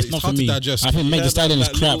just not for me. It's not for me. Digest. I think Meg Thee Stallion is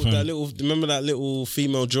crap, man. Remember that little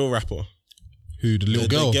female drill rapper? Who? The little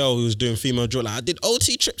girl? The girl who was doing female drill. Like, I did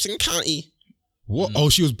OT trips in county. What? Oh,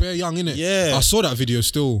 she was bare young, innit? Yeah. I saw that video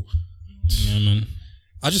still. Yeah, man.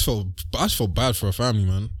 I just felt bad for her family,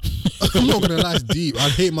 man. I'm not gonna lie, it's deep.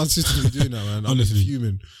 I'd hate my sister to be doing that, man. Honestly. I'm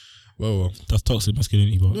human. Well. That's toxic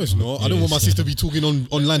masculinity, bro. No, it's not. Yeah, I don't want my sister to be talking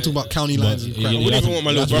online, talking about county lines and crap. I wouldn't even want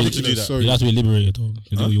my little brother to do that. You have to be liberated, though.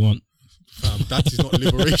 You do what you want. That is not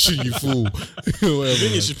liberation, you fool.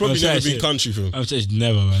 She's probably never been country from. I'm saying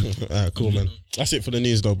never, man. Alright, cool, man. That's it for the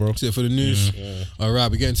news, though, bro. That's it for the news. Yeah. Alright,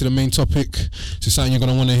 we're getting to the main topic. It's something you're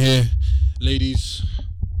gonna want to hear, ladies.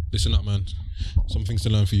 Listen up, man. Some things to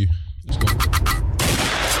learn for you. Let's go.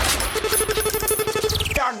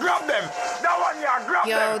 Grab them.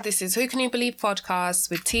 Yo, this is Who Can You Believe podcast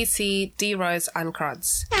with TC, D-Rose and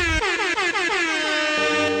Cruds.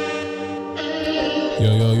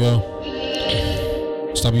 Yo.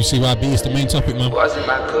 It's WCYB, it's the main topic, man. I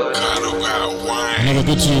never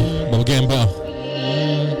good to you, but we're getting better.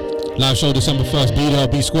 Live show December 1st, be there,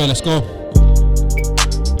 be square, let's go.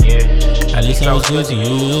 Yeah. At least I was good to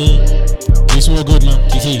you. At least we were good, man.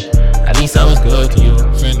 TC. At least I was good to you.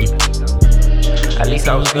 Fendi. At least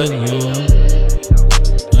I was good to you.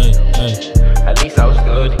 Hey. At least I was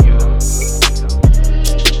good to you.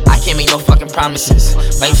 I can't make no fucking promises.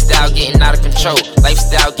 Lifestyle getting out of control.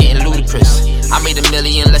 Lifestyle getting ludicrous. I made $1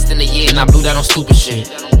 million less than a year and I blew that on stupid shit.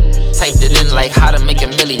 Typed it in like how to make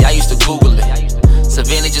 $1 million. I used to Google it.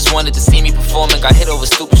 Savannah just wanted to see me perform and got hit over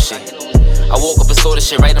stupid shit. I woke up and saw the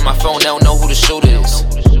shit right on my phone. They don't know who the shooter is.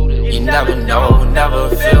 You never know, never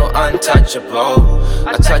feel untouchable.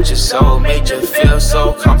 I touch your soul, made you feel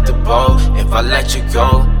so comfortable. If I let you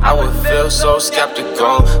go, I would feel so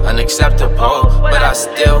skeptical, unacceptable. But I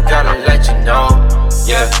still gotta let you know,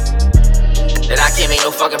 yeah, that I can't make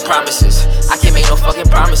no fucking promises. I can't make no fucking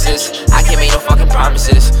promises. I can't make no fucking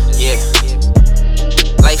promises. Yeah.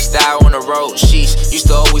 Lifestyle on the road, sheesh. Used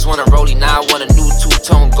to always want a rollie, now I want a new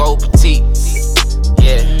two-tone gold petite.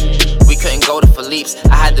 Yeah. We couldn't go to Philippe's.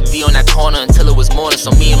 I had to be on that corner until it was morning,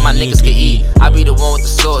 so me and my niggas could eat. I be the one with the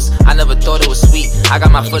sauce. I never thought it was sweet. I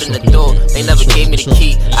got my foot in the door. They never gave me the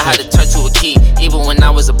key. I had to turn to a key. Even when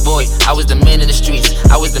I was a boy, I was the man in the streets.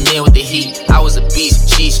 I was the man with the heat. I was a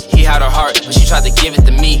beast. Sheesh, he had her heart, but she tried to give it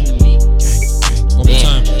to me.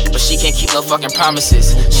 Damn, but she can't keep no fucking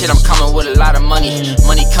promises. Shit, I'm coming with a lot of money.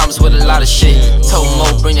 Money comes with a lot of shit. Told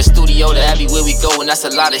Mo, bring the studio to everywhere we go, and that's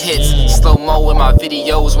a lot of hits. Slow mo in my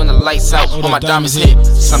videos when the lights out, when my diamonds hit.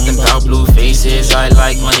 Something about blue faces, I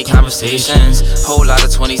like money conversations. Whole lot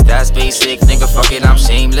of 20s, that's basic. Nigga, fuck it, I'm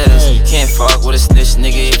shameless. Can't fuck with a snitch,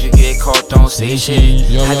 nigga. If you get caught, don't say shit.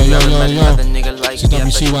 Have you ever met another nigga like me?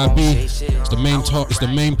 It's WCYB. It's the main talk. It's the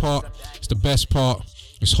main part. It's the best part.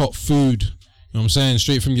 It's hot food. You know what I'm saying?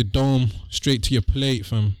 Straight from your dome, straight to your plate,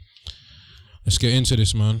 fam. Let's get into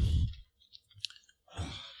this, man.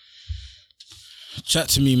 Chat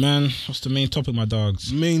to me, man. What's the main topic, my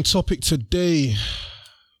dogs? Main topic today.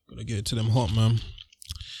 Gotta get to them hot, man.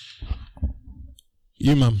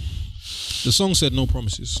 You, man. The song said no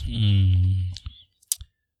promises.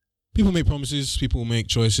 People make promises, people make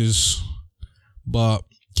choices, but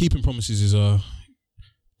keeping promises is a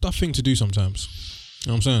tough thing to do sometimes. You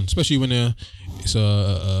know what I'm saying? Especially when there's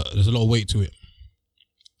a lot of weight to it.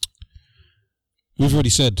 We've already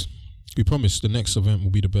said, we promised the next event will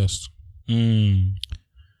be the best. We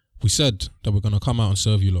said that we're going to come out and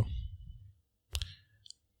serve you lot.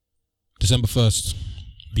 December 1st.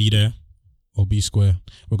 Be there. Or be square.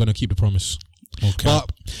 We're going to keep the promise. Okay.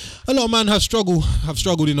 But a lot of men have struggled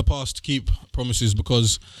in the past to keep promises,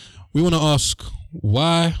 because we want to ask,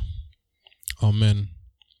 why are men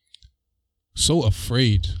so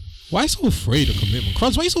afraid? Why so afraid of commitment?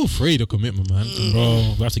 Kranz, why are you so afraid of commitment, man?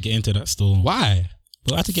 Bro, we have to get into that still. Why?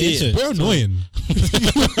 We'll have to get into it. We're annoying.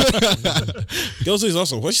 Girls always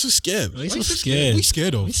ask, why are you so scared? Why are you so scared? What are you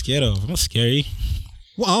scared of? What are you scared of? I'm not scary.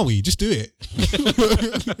 What are we? Just do it.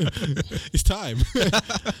 It's time.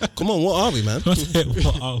 Come on, what are we, man?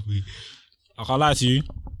 What are we? I can't lie to you.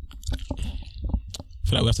 I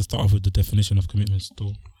feel like we have to start off with the definition of commitment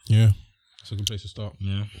still. Yeah. It's a good place to start.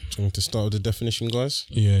 Yeah. Do you want to start with the definition, guys?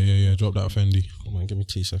 Yeah. Drop that, Fendi. Come on, give me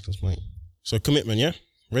 2 seconds, mate. So commitment, yeah?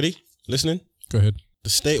 Ready? Listening? Go ahead. The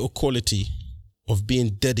state or quality of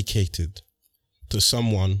being dedicated to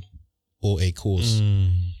someone or a cause.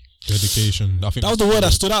 Dedication. I think that was the word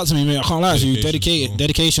that stood out to me, mate. I can't lie to you. Dedication.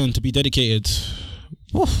 Dedication, to be dedicated.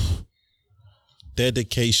 Oof.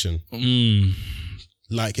 Dedication.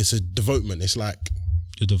 Like it's a devotement. It's like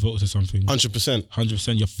you're devoted to something. 100%.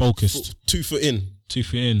 100%. You're focused. 2 foot in. 2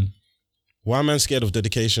 foot in. Why am I scared of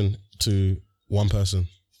dedication to one person?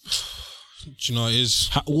 Do you know what it is?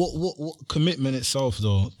 What commitment itself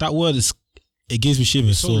though? That word it gives me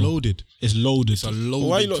shivers. It's so loaded. It's loaded. It's a loaded.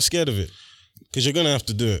 Why are you not scared of it? Because you're gonna have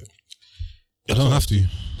to do it. I don't have to. Do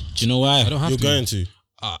you know why? I don't have you're to. You're going to.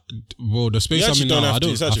 Well, the space I'm in now, I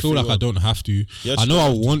feel like I don't have to. I know I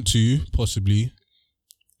want to, possibly,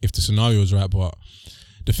 if the scenario is right, but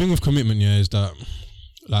the thing with commitment, yeah, is that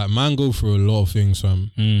like man go through a lot of things,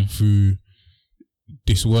 fam, through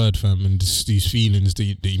this word, fam, and these feelings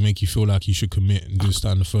that make you feel like you should commit and this,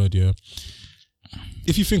 that, and the third, yeah.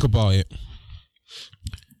 If you think about it,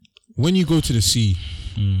 when you go to the sea,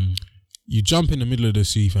 you jump in the middle of the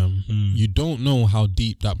sea, fam. You don't know how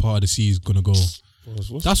deep that part of the sea is gonna go.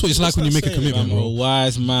 That's what it's like when you make a commitment, bro. A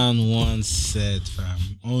wise man once said, fam,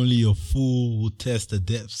 only a fool will test the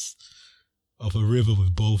depths of a river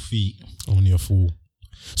with both feet. Only a fool.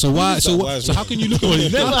 So why? So how can you look at it? He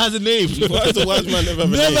never has a name. Why does a wise man never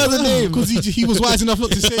have a name? Never has a name because he was wise enough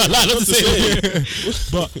not to say it. Not to say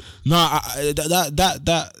it. But no,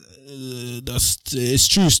 that's it's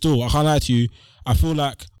true. Still, I can't lie to you. I feel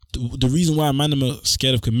like the reason why man are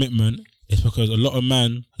scared of commitment is because a lot of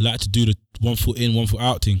men like to do the 1 foot in, 1 foot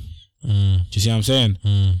out thing. Do you see what I'm saying?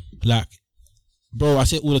 Like, bro, I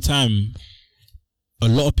say it all the time. A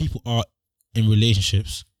lot of people are in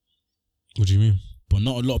relationships. What do you mean? But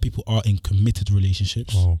not a lot of people are in committed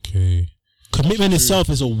relationships. Okay. Commitment itself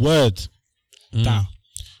is a word that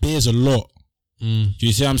bears a lot. Do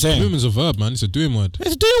you see what I'm saying? Commitment's a verb, man. It's a doing word.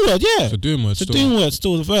 It's a doing word, yeah. It's a doing word. It's a doing word,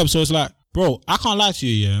 still a verb. So it's like, bro, I can't lie to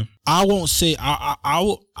you, yeah. I won't say I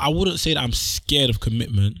wouldn't say that I'm scared of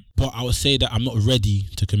commitment, but I would say that I'm not ready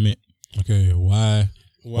to commit. Okay, why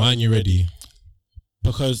aren't you ready?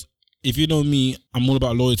 Because if you know me, I'm all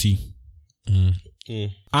about loyalty.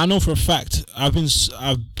 I know for a fact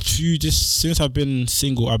since I've been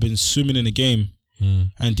single, I've been swimming in the game.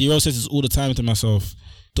 And D-Rose says this all the time to myself.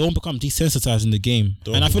 Don't become desensitized in the game.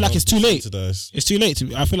 And I feel like it's too late. It's too late.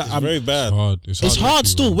 I feel like it's very bad. It's hard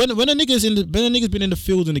still. When a nigga's been in the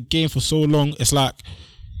field in the game for so long, it's like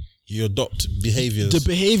you adopt behaviors. The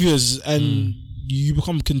behaviors, and you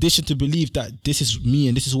become conditioned to believe that this is me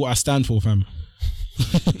and this is what I stand for, fam.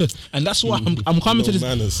 And that's why I'm coming to this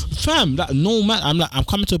manners. Fam. Like I'm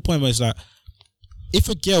coming to a point where it's like, if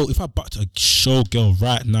I bucked a show girl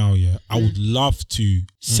right now, I would love to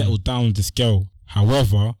settle down with this girl.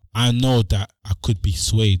 However, I know that I could be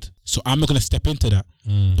swayed, so I'm not gonna step into that.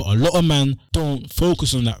 But a lot of men don't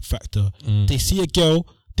focus on that factor. They see a girl,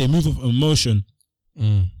 they move with emotion.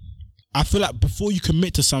 I feel like before you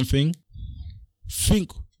commit to something,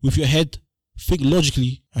 think with your head, think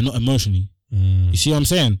logically and not emotionally. You see what I'm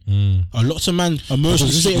saying? A lot of men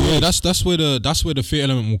emotionally. That's where the fear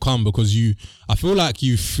element will come, because I feel like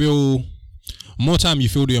you feel more time. You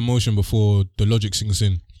feel the emotion before the logic sinks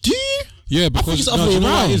in. Do you? Yeah, because you know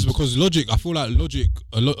what it is? Because logic. I feel like logic.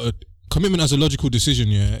 Commitment as a logical decision,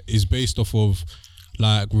 is based off of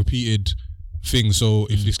like repeated things. So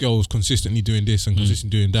if this girl is consistently doing this and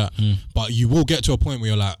consistently doing that, but you will get to a point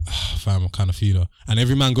where you're like, fam, I kind of feel her. And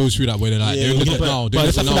every man goes through that where they're like, they're in the now, they're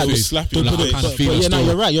in the now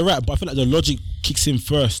phase. You're right. But I feel like the logic kicks in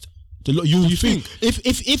first. You think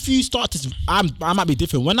if you start to, I might be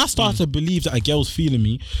different. When I start to believe that a girl's feeling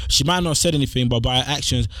me, she might not have said anything, but by her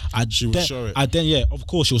actions, she will show it. Of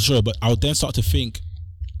course she'll show it. But I'll then start to think,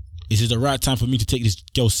 is this the right time for me to take this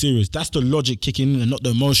girl serious? That's the logic kicking in and not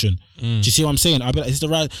the emotion. Do you see what I'm saying? I'll be like, is this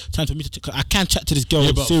the right time for me to I can't chat to this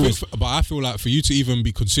girl serious. But I feel like for you to even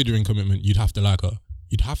be considering commitment, you'd have to like her.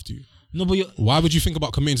 You'd have to. No, but why would you think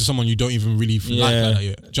about committing to someone you don't even really like that yet? Do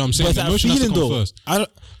you know what I'm saying? The emotion has to come first. I don't.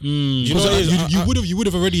 You would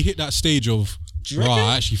have already hit that stage of.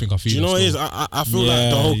 I actually think I feel. Do you know what it is? I feel like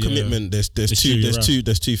the whole commitment. There's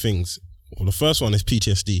two things. Well, the first one is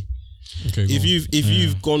PTSD. Okay, if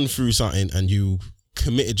you've gone through something and you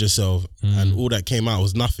committed yourself and all that came out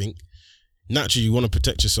was nothing, naturally you want to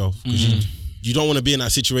protect yourself because you don't want to be in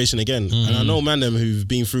that situation again. And I know man them who've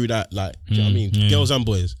been through that, like, do you know what I mean? Girls and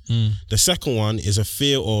boys. The second one is a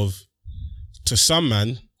fear of, to some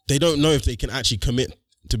man, they don't know if they can actually commit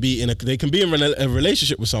to be they can be in a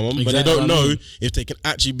relationship with someone, but they don't know if they can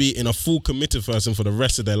actually be in a full committed person for the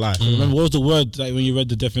rest of their life. Remember, what was the word like when you read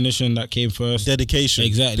the definition that came first? Dedication.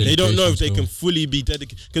 Exactly. They don't know if they can fully be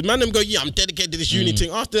dedicated. Because man them go, I'm dedicated to this uni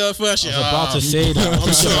thing. After the first year, I was about to say that.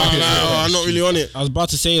 I'm sorry, I'm not really on it. I was about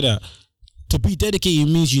to say that. To be dedicated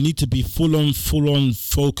means you need to be full on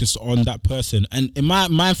focused on that person. And in my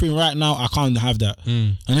mind frame right now, I can't have that.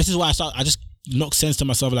 And this is why I just knock sense to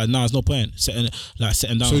myself, like, there's no point setting down.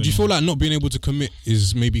 So do you feel like not being able to commit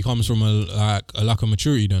maybe comes from a lack of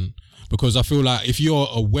maturity then? Because I feel like if you're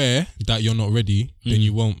aware that you're not ready, then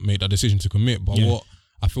you won't make that decision to commit. But what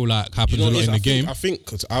I feel like happens a lot in the game. I think,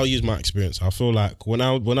 because I'll use my experience. I feel like when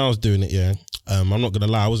I was doing it, I'm not gonna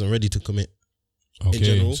lie, I wasn't ready to commit. Okay, in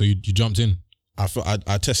general, so you jumped in. I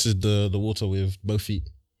tested the water with both feet.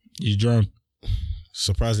 You drowned.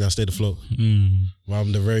 Surprisingly, I stayed afloat.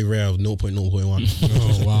 I'm the very rare of 0.0.1.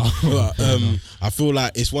 Oh wow! But, I feel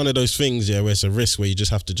like it's one of those things, where it's a risk where you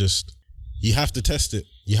just have to you have to test it.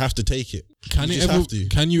 You have to take it. Can you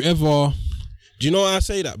ever? Do you know why I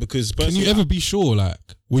say that? Because can you ever be sure? Like,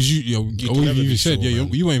 was you said, sure,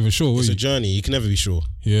 you weren't even sure. It's a journey. You can never be sure.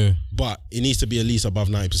 Yeah, but it needs to be at least above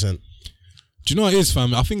 90%. Do you know what it is,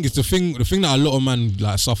 fam? I think it's the thing that a lot of men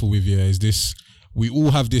like suffer with, is this. We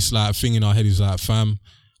all have this like thing in our head, is like, fam,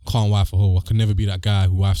 can't wife a hoe. I can never be that guy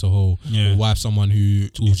who wifes a hoe or wife someone who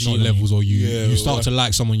is not levels, or you start to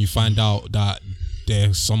like someone, you find out that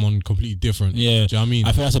they're someone completely different. Yeah. Do you know what I mean?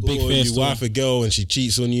 I feel that's a big fear. You wife a girl and she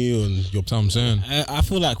cheats on you and you're... That's what I'm saying. I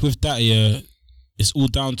feel like with that, it's all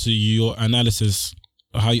down to your analysis,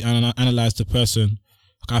 how you analyze the person.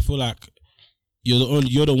 Like, I feel like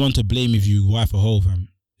you're the one to blame if you wife a hoe, fam.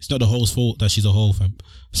 It's not the hoe's fault that she's a hoe, fam.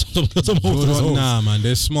 Nah, man.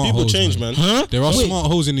 There's smart people hoes, change, man. Huh? There are smart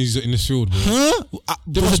hoes in this field, bro. Huh?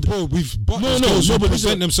 We've girls who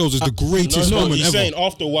present themselves as the greatest woman he's ever. Saying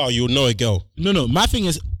after a while you'll know a girl. No. My thing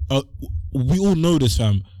is, we all know this,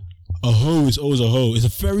 fam. A hoe is always a hoe. It's a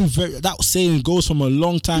very, very, that saying goes from a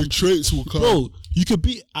long time. The traits will come. Bro, you could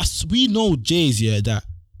be, as we know Jays, that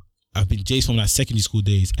I've been Jays from like secondary school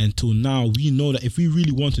days until now. We know that if we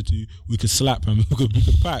really wanted to, we could slap him, we could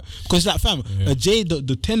pipe. Because that, fam, a Jay,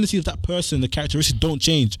 the tendency of that person, the characteristics don't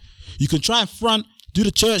change. You can try and front, do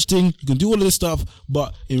the church thing, you can do all of this stuff,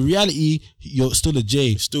 but in reality, you're still a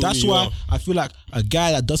Jay. That's why I feel like a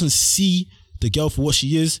guy that doesn't see the girl for what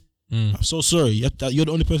she is, I'm so sorry, you're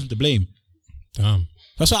the only person to blame. Damn.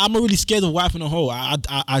 That's why I'm not really scared of wife in a hole.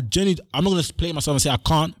 I genuinely, I'm not gonna play myself and say I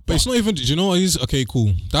can't. But it's not even. Do you know what it is? Okay,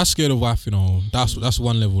 cool. That's scared of wife in a hole. That's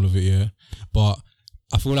one level of it, yeah. But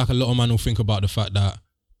I feel like a lot of men will think about the fact that,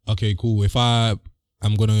 okay, cool. If I'm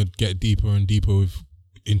gonna get deeper and deeper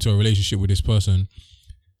into a relationship with this person,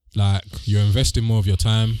 like you're investing more of your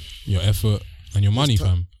time, your effort, and your money,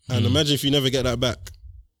 fam. And imagine if you never get that back,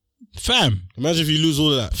 fam. Imagine if you lose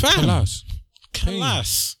all of that, fam.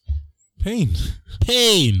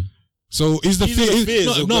 Pain. So is the fear?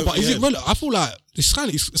 No, but is it? Well, I feel like it's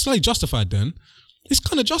slightly justified. Then it's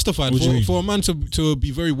kind of justified for a man to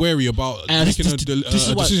be very wary about making a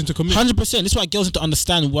decision to commit. 100%. This is why girls need to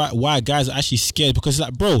understand why guys are actually scared, because it's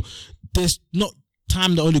like, bro, there's not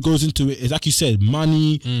time that only goes into it. Is like you said,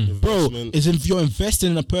 money, bro. Is if you're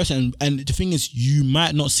investing in a person, and the thing is, you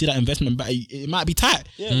might not see that investment, but it might be tight.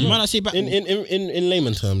 Yeah, you might not see it back. In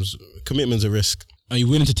layman terms, commitment's a risk. Are you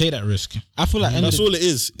willing to take that risk? I feel like that's all it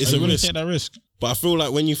is. It's a risk. To take that risk. But I feel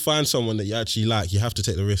like when you find someone that you actually like, you have to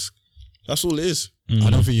take the risk. That's all it is. I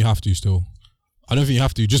don't think you have to. Still, I don't think you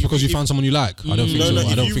have to just because you found someone you like. I don't think so.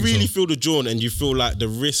 If you really feel the drawn and you feel like the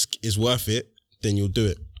risk is worth it, then you'll do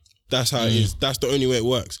it. That's how it is. That's the only way it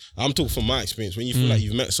works. I'm talking from my experience. When you feel like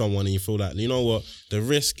you've met someone and you feel like, you know what, the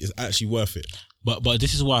risk is actually worth it. But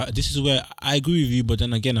this is where I agree with you, but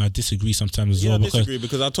then again I disagree sometimes as well. I disagree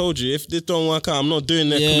because I told you, if this don't work out, I'm not doing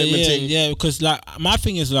that commitment thing. Yeah, because like my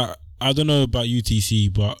thing is like, I don't know about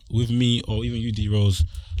UTC, but with me or even UD Rose,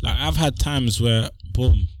 like I've had times where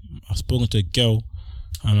boom, I've spoken to a girl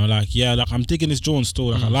and I'm like, yeah, like I'm digging this Joan still,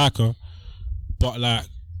 like I like her, but like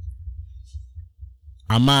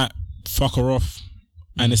I might fuck her off,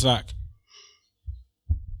 and it's like,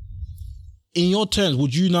 in your terms,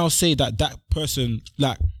 would you now say that person,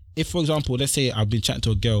 like, if for example, let's say I've been chatting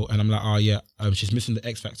to a girl and I'm like, oh yeah, she's missing the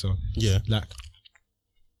X factor. Yeah. Like,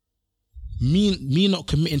 me not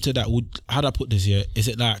committing to that, how do I put this here? Is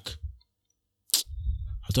it like,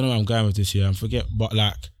 I don't know where I'm going with this here, I forget, but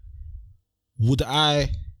like,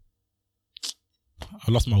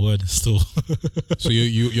 I lost my word still. So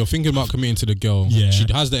you're thinking about committing to the girl. Yeah. She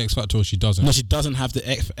has the X factor or she doesn't? No, she doesn't have the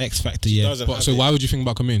X factor yet. So why would you think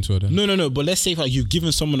about committing to her then? No. But let's say if like you've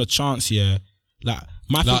given someone a chance, yeah. Like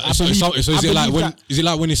my thing, is it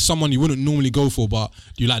like when it's someone you wouldn't normally go for, but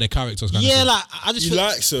you like their characters? Kind of thing? Like I just he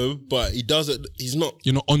likes her, but he doesn't. He's not.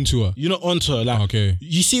 You're not onto her. You're not onto her. Like, okay.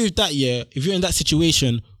 You see with that, yeah. If you're in that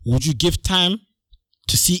situation, would you give time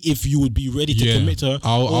to see if you would be ready to commit to her?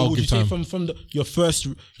 I'll give time. From your first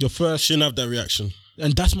shouldn't have that reaction.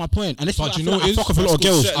 And that's my point. And but you know what it is?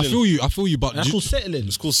 I feel you, but that's called settling.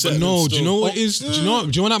 It's called settling. No, do you know what it is? Do you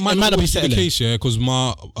know that might not be the case, yeah? Because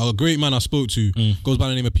a great man I spoke to goes by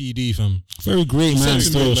the name of PD, fam. Very great man.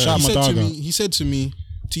 He said to me,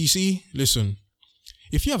 TC, listen,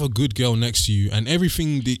 if you have a good girl next to you and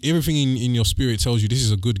everything in your spirit tells you this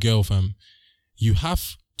is a good girl, fam, you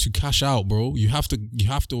have to cash out, bro. You have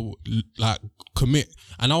to like commit.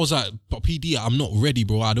 And I was like, but PD, I'm not ready,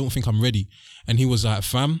 bro. I don't think I'm ready. And he was like,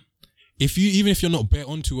 fam, even if you're not bet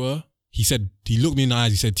onto her, he looked me in the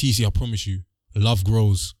eyes, he said, TC, I promise you, love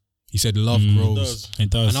grows. He said, love grows. It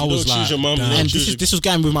does. And I was like, and this was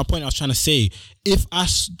going with my point I was trying to say. If I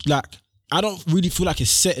don't really feel like it's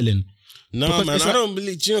settling. No, man, I don't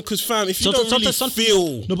believe, because fam, if you don't really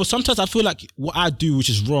feel... No, but sometimes I feel like what I do, which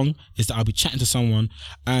is wrong, is that I'll be chatting to someone,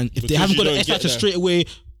 and if they haven't got an X factor straight away,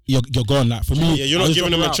 you're gone. Like, for me... Yeah, you're not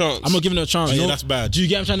giving them a chance. I'm not giving them a chance. Yeah, that's bad. Do you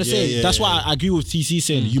get what I'm trying to say? That's why I agree with TC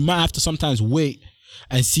saying you might have to sometimes wait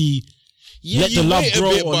and see... let the love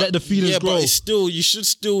grow or let the feelings grow. But it's still, you should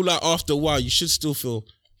still, like, after a while, you should still feel...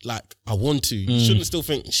 like, I want to. You shouldn't still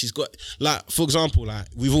think she's got... Like, for example, like,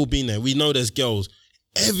 we've all been there. We know there's girls...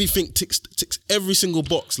 Everything ticks every single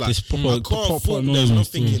box. Like, I can't fault them. And I'm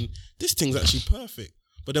thinking, this thing's actually perfect.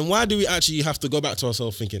 But then why do we actually have to go back to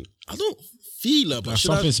ourselves thinking, I don't feel her, but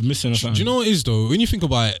something's missing or something. Do you know what it is though? When you think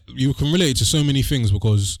about it, you can relate it to so many things,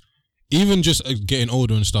 because even just getting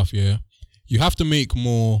older and stuff, yeah, you have to make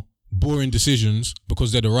more boring decisions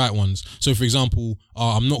because they're the right ones. So for example,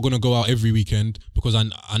 I'm not going to go out every weekend because I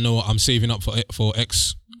know I'm saving up for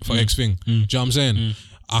X thing. Do you know what I'm saying?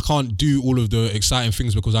 I can't do all of the exciting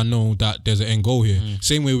things because I know that there's an end goal here.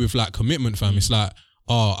 Same way with like commitment, fam. It's like,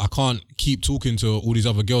 I can't keep talking to all these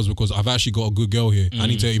other girls because I've actually got a good girl here. I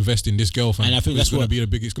need to invest in this girl, fam. And I think it's going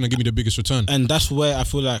to give me the biggest return. And that's where I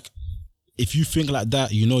feel like if you think like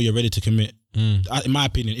that, you know you're ready to commit. In my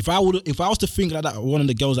opinion, if I was to think like that, one of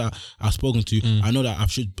the girls that I've spoken to, I know that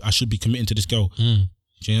I should be committing to this girl. Do you know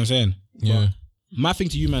what I'm saying? Yeah. But my thing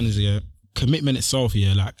to you, man, is commitment itself.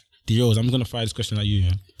 Like. D-Rose, I'm going to fire this question at you,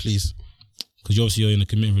 yeah? Please. because you're in a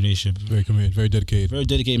committed relationship. Very committed, very dedicated. Very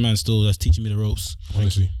dedicated man still that's teaching me the ropes.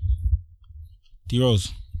 Honestly.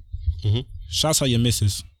 D-Rose. Shouts out your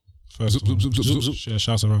missus. First Zoop, zoop, zoop, zoop, zoop. Yeah,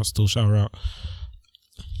 shout her out. Still shout her out.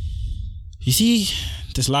 You see,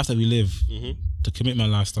 this life that we live, the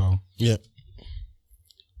commitment lifestyle. Yeah.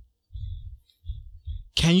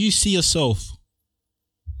 Can you see yourself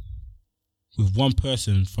with one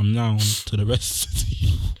person from now on to the rest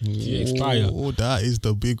to expire? Oh, that is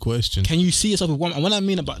the big question. Can you see yourself with one? And what I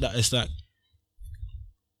mean about that is that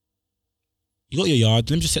you got your yard.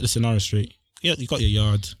 Let me just set the scenario straight. Yeah, you got your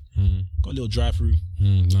yard. Got a little drive-through.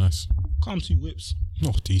 Nice. Calm 2 whips.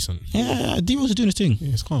 Not decent. Yeah, D-Rose is doing his thing.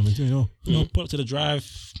 Yeah, it's calm. It's doing it all. You know, pull up to the drive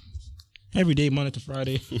every day, Monday to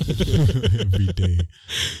Friday. Every day.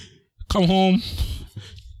 Come home.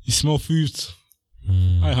 You smell foods.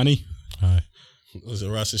 Hi, honey. Hi. Was it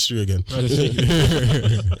rice and stew again?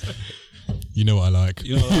 You know what I like.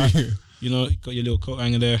 You know, got your little coat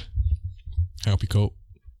hanging there. Help your coat.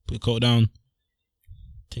 Put your coat down.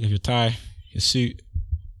 Take off your tie, your suit,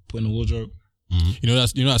 put in the wardrobe. You know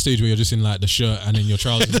that stage where you're just in like the shirt and then your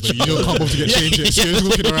trousers, but you don't come up to get changed. So you're just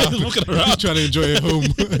looking around, trying to enjoy it home.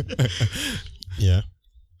 Yeah.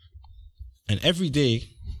 And every day,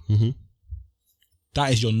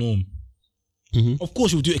 that is your norm. Of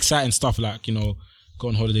course, you'll do exciting stuff like, you know, go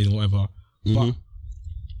on holidays and whatever. But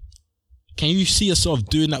can you see yourself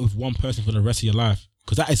doing that with one person for the rest of your life?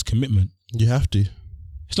 Because that is commitment. You have to.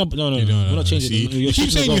 It's not. No. We're not changing. You keep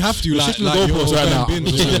saying you have to, you're like shifting the goalposts right now. You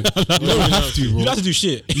don't have to, bro. You don't have to do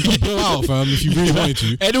shit. You can blow out, fam, if you really wanted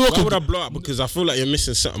to. Why would I blow up? Because I feel like you're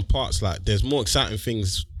missing certain parts. Like, there's more exciting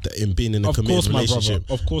things in being in a committed relationship.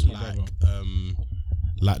 Of course, my brother.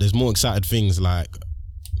 Like, there's more exciting things like.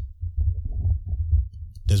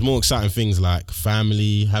 There's more exciting things like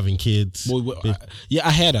family, having kids. Yeah,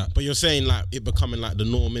 I hear that. But you're saying like it becoming like the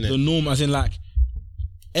norm, innit? The norm, as in like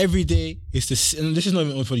every day is this, and this is not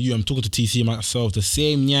even for you. I'm talking to TC and myself. The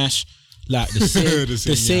same nyash, like the same, the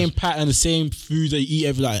same pattern, the same food that you eat.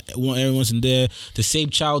 Everyone's in there. The same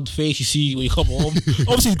child face you see when you come home.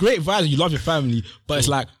 Obviously, it's great vibes. You love your family, but it's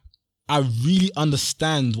like I really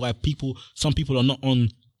understand why some people are not on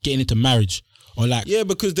getting into marriage. Or like, yeah,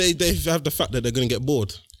 because they have the fact that they're gonna get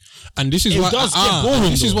bored, and this is why does get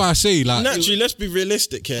boring. This is why I say, like, naturally, let's be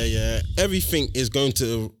realistic here. Yeah, everything is going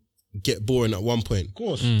to get boring at one point, of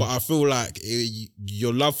course. But I feel like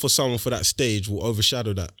your love for someone for that stage will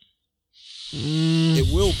overshadow that.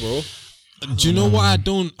 It will, bro. Do you know what? I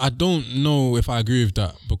don't know if I agree with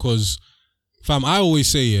that, because, fam, I always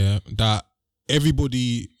say that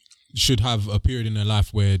everybody should have a period in their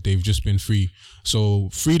life where they've just been free. So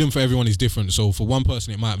freedom for everyone is different. So for one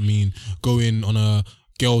person, it might mean going on a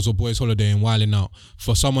girls or boys holiday and wilding out.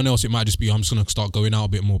 For someone else, it might just be, I'm just going to start going out a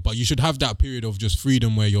bit more. But you should have that period of just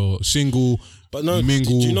freedom where you're single, but no,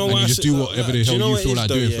 mingle, do you know and you just do whatever the hell you feel like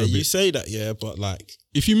doing for a bit. You say that, yeah, but like,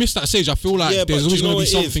 if you miss that stage, I feel like there's always going to be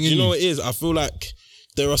something in you. You know what it is? I feel like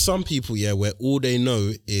there are some people, yeah, where all they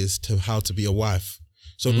know is how to be a wife.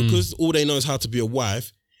 So because all they know is how to be a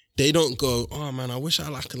wife, they don't go, oh man, I wish I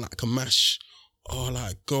like a mash, or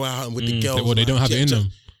like go out with the girls. Well, they don't have it in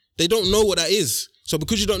them. They don't know what that is. So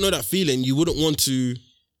because you don't know that feeling, you wouldn't want to.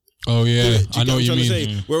 Oh yeah, I know what you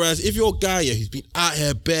mean. Whereas if you're a guy, yeah, who's been out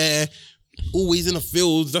here bare, always in the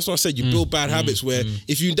fields, that's what I said. You build bad habits where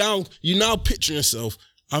if you now picture yourself.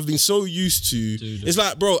 I've been so used to. It's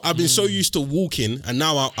like, bro, I've been so used to walking, and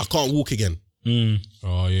now I can't walk again.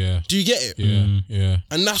 Oh yeah. Do you get it? Yeah.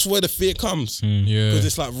 And that's where the fear comes. Yeah. Because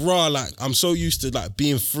it's like raw, like I'm so used to like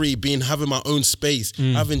being free, having my own space,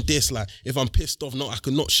 having this, like if I'm pissed off, I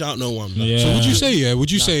could not shout no one. Like, So would you say,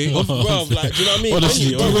 would you say, bro, like, do you know what I mean?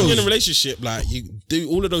 Honestly, when you're in a relationship, like you do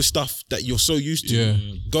all of those stuff that you're so used to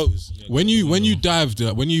goes. When you dived,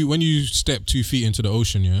 when you stepped 2 feet into the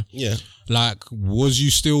ocean, yeah, like was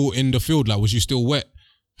you still in the field? Like was you still wet?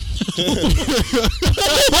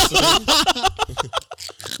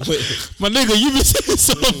 Wait, my nigga, you been saying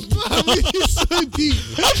so deep.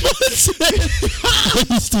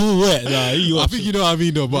 I'm still wet. Nah, I think you know what I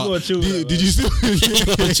mean though. But did you still?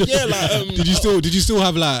 Yeah, like did you still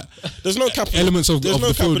have like? There's no cap. Elements of there's of no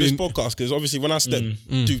the cap field of this in podcast because obviously when I stepped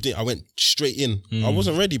too deep, I went straight in. I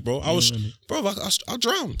wasn't ready, bro. I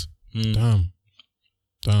drowned. Damn.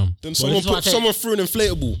 Then someone threw an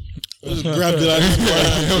inflatable. I just grabbed it like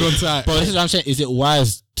held on tight. But this is what I'm saying. Is it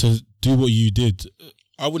wise to do what you did?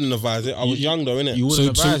 I wouldn't advise it. I was young though, innit? You wouldn't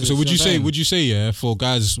advise it. So would you say, for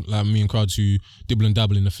guys like me and crowds who dibble and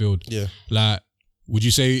dabble in the field, yeah, like would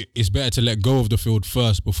you say it's better to let go of the field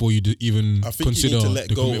first before you even consider you need to let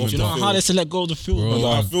the go of commitment? the You know how hard it is to let go of the field,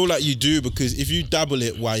 bro. I feel like you do, because if you dabble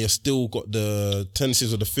it while you're still got the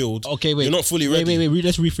tendencies of the field, Okay, wait. you're not fully ready. Wait.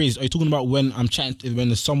 Let's rephrase. Are you talking about when I'm chatting, when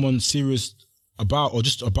there's someone serious about, or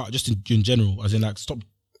just in general? As in, like, stop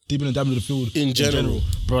dipping and dabbling in the field In general.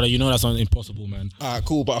 brother. You know that's impossible, man. Alright,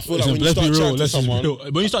 cool. But I feel Listen, like when you start chatting to let's be someone,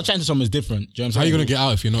 real. When you start chatting to someone, it's different. Do you know what I'm How are you saying? gonna get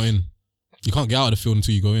out if you're not in? You can't get out of the field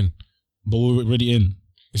until you go in. But we're already in.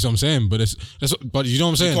 That's what I'm saying. But but you know what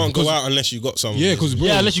I'm saying? you can't go 'Cause- out unless you got someone. Yeah, because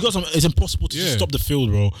Yeah, unless you got some, it's impossible to just stop the field,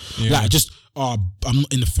 bro. Yeah. Like, just I'm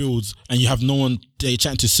not in the fields and you have no one you're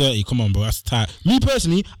chatting to 30. Come on, bro, that's tight. Me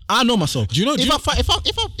personally, I know myself. Do you know?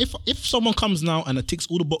 If someone comes now and it ticks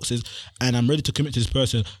all the boxes and I'm ready to commit to this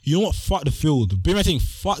person, you know what? Fuck the field. Be my thing.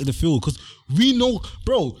 Fuck the field, because we know,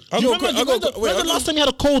 bro. When's the last time you had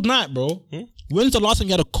a cold night, bro? When's the last time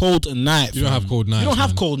you had a cold night? You don't have cold nights. You don't have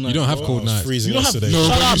man. cold nights. You don't have bro. cold nights. freezing You don't have yesterday. No,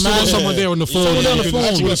 Shut but up, you still man. got someone there on the phone. Someone there on the You phone. can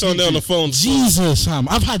Actually got someone there on the phone. Jesus, Sam.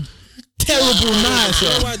 I've had terrible nights.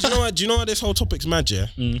 Do you know why this whole topic's mad, yeah?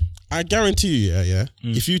 I guarantee you,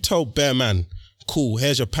 if you tell bare man, cool,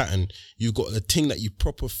 here's your pattern, you got a thing that you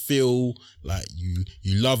proper feel like you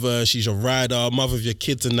love her, she's your rider, mother of your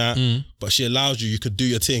kids and that, but she allows you could do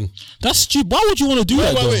your thing. That's stupid. Why would you want to do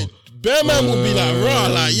that, though? Bare man would be like, raw,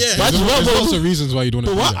 like, yeah. There's lots of reasons why you don't.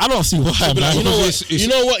 But want I don't see why, But like, man. you know what? it's- You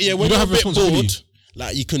know what? Yeah, when you you're don't a have bit responsibility. bored,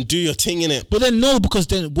 like you can do your thing in it. But then no, because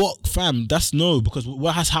then what, fam? That's no, because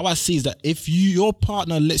how I see is that if your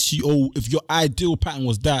partner lets you, or if your ideal pattern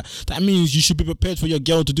was that means you should be prepared for your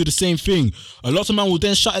girl to do the same thing. A lot of men will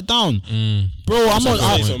then shut it down, bro.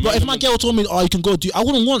 But if my girl told me, oh, you can go do, I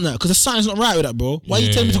wouldn't want that, because the sign's not right with that, bro. Why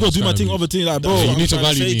you telling me to go do my thing, other thing, like, bro? You need to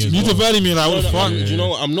value me. You as need to well. value me, like, what the fuck? Do you know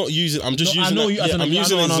what? I'm not using. I'm just No, I using. know that- you as yeah, an I'm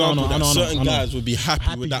using an example. example I know, that certain I know. guys would be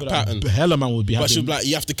happy with that pattern. Hella man would be happy. But she'll be like,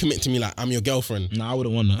 you have to commit to me, like I'm your girlfriend. Nah, I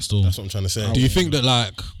wouldn't want that still. That's what I'm trying to say. Do you think that,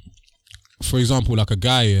 like, for example, like a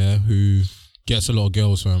guy who gets a lot of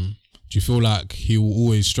girls from, do you feel like he will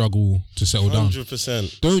always struggle to settle down?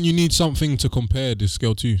 100%. Don't you need something to compare this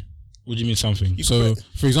girl to? What do you mean something? So,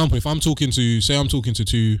 for example, if I'm talking to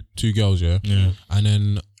two girls, and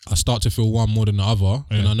then I start to feel one more than the other,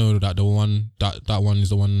 and I know that the one that one is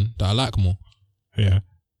the one that I like more. Yeah.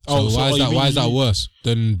 So why is that worse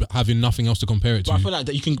than having nothing else to compare it to? But I feel like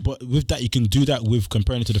that you can, but with that you can do that with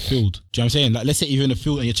comparing it to the field. Do you know what I'm saying? Like, let's say you're in the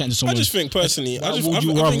field and you're chatting to someone. I just think personally, I think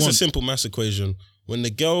it's a simple maths equation. When the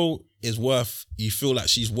girl is worth, you feel like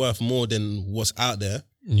she's worth more than what's out there.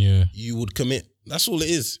 Yeah, you would commit. That's all it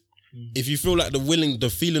is. If you feel like the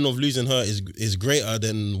feeling of losing her is greater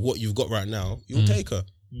than what you've got right now, you'll take her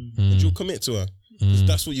and you'll commit to her. 'Cause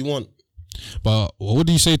that's what you want. But what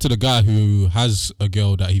do you say to the guy who has a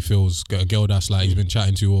girl that he feels, a girl that's like he's been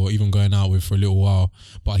chatting to or even going out with for a little while,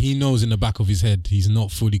 but he knows in the back of his head he's not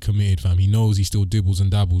fully committed, fam. He knows he still dibbles and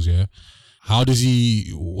dabbles, yeah. How does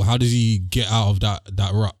he get out of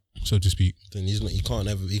that rut, so to speak? Then he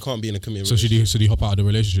can't be in a committed So relationship. should he hop out of the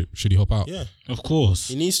relationship? Should he hop out? Yeah, Of course.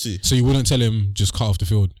 he needs to, So you wouldn't tell him just cut off the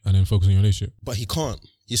field and then focus on your relationship? but he can't.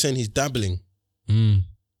 You're saying he's dabbling.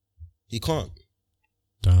 He can't.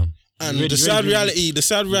 Damn. And the sad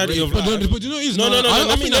reality of life. But you know, it is No. I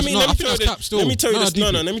Let me think tell that's you cap this. still. Let me tell you No, this. deep No.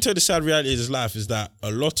 it. Let me tell you the sad reality of this life is that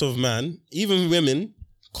a lot of men, even women,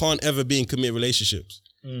 can't ever be in committed relationships.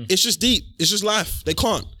 It's just deep. It's just life. They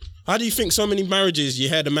can't. How do you think so many marriages you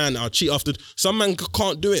hear the man cheat after? Some man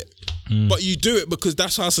can't do it, but you do it because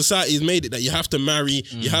that's how society has made it. That you have to marry,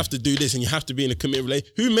 you have to do this, and you have to be in a committed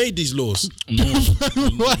relationship. Who made these laws?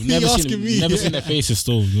 Why are you asking me? Never seen their faces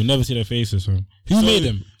still. You'll never see their faces, man. Who made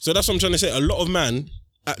them? So that's what I'm trying to say. A lot of men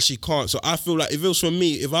actually can't. So I feel like if it was for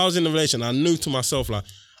me, if I was in a relation, I knew to myself, like,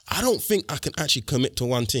 I don't think I can actually commit to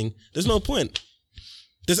one thing. There's no point.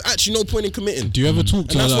 There's actually no point in committing. Do you ever talk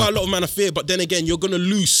to And that's her why like- a lot of men are fear. But then again, you're going to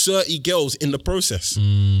lose 30 girls in the process.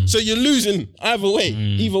 So you're losing either way.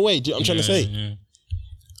 Either way. Do you know what I'm trying to say? Yeah.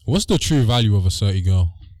 What's the true value of a 30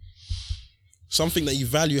 girl? Something that you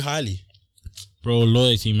value highly. Bro,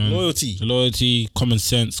 loyalty, man. Loyalty. Common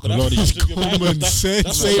sense. But that's what matches with your values. Common sense.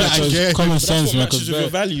 That's Say what that matches- again. Common That's sense, what man. matches with your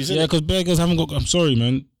values, isn't Yeah, it? because beggars haven't got. I'm sorry,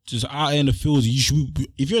 man. Just out in the field, you should.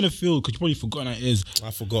 If you're in the field, because you probably forgotten that it is, I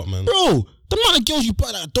forgot, man. bro. The amount of girls you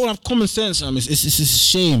put that don't have common sense, man. It's a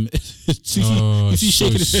shame. Oh, you see it's so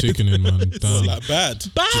shaking his head. sickening, man. Damn. Like bad.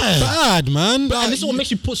 Bad, man. And this is what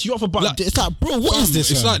makes you puts you off about. Like, It's like, bro, what is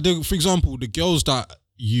this? It's man? like, for example, the girls that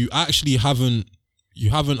you actually haven't.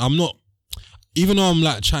 I'm not. even though I'm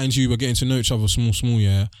like chatting to you, we're getting to know each other small,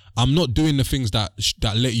 yeah, I'm not doing the things that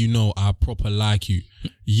let you know I proper like you.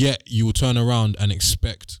 Yet you will turn around and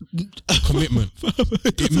expect commitment.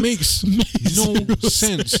 It makes no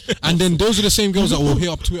sense. And then those are the same girls that will hit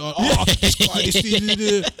up Twitter.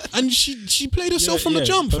 And she played herself from the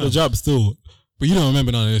jump. From the jump still. But you don't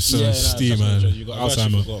remember none of this Steve, man. You got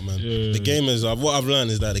Alzheimer's. Man. Yeah. The game is what I've learned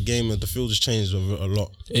is that the field has changed a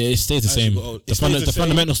lot. It stays the same. The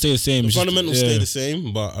fundamentals stay the same. The fundamentals stay the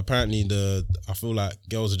same, but apparently I feel like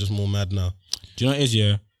girls are just more mad now. Do you know what it is?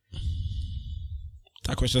 Yeah,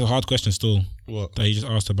 that question is a hard question still. What? That you just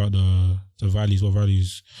asked about the values. What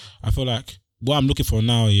values? I feel like what I'm looking for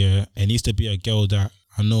now, yeah, it needs to be a girl that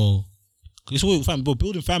I know. It's all we're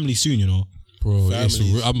building family soon, you know. Bro,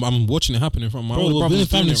 I'm watching it happen in front of my bro. We're building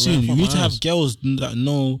family soon. You need to have girls that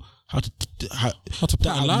know how to put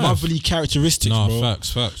that motherly characteristics, bro.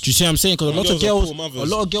 Facts. Do you see what I'm saying? Because a lot of girls, bro,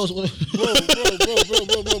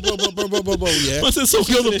 yeah. I said some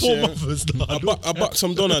girls are poor mothers. I bucked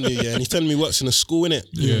some don on here, yeah, and he's telling me he works in a school, innit?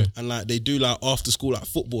 Yeah. And like they do like after school like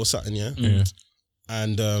football or something, yeah. Yeah.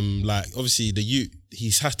 And like obviously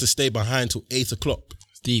he has to stay behind till 8 o'clock.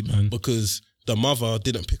 It's deep, man. Because the mother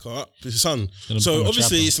didn't pick her up, his son. So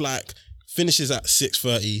obviously it's like finishes at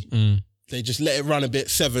 6:30. They just let it run a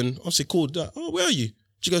bit. 7. Obviously called. Oh, where are you?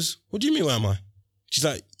 She goes, what do you mean? Where am I? She's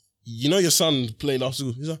like, you know your son played last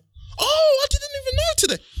school. He's like, oh, I didn't even know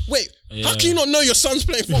today. Wait, how can you not know your son's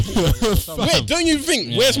playing football? Wait, don't you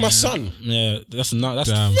think? Where's my son? Yeah, that's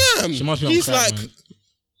damn. He's crack, like. Man.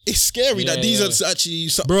 It's scary that these are actually...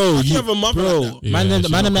 Bro, you have a mother like that.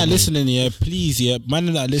 Man that listening, yeah, please, yeah. Man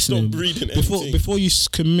that listening. Stop breeding before you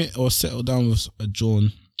commit or settle down with a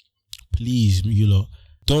John, please, you lot,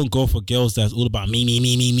 don't go for girls that's all about me.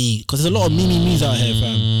 Because there's a lot of me's out here,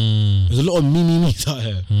 fam. There's a lot of me's out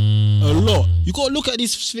here. A lot. You got to look at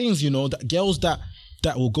these things, you know, that girls that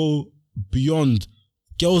will go beyond.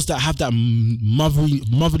 Girls that have that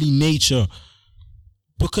motherly nature.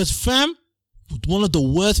 Because, fam, one of the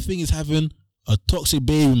worst things is having a toxic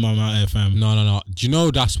baby mama out here, fam. No. Do you know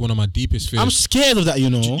that's one of my deepest fears? I'm scared of that, you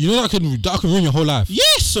know. You know that can ruin your whole life.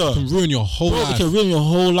 Yes, sir. It can ruin your whole life. It can ruin your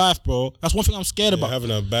whole life, bro. That's one thing I'm scared about.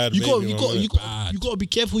 Having a bad you got to be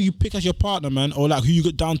careful who you pick as your partner, man, or like who you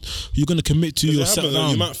got down, who you're gonna commit to or settle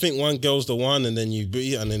down. You might think one girl's the one, and then you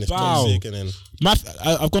beat, and then it's toxic, and then.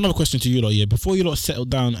 I've got another question to you lot. Yeah, before you lot settle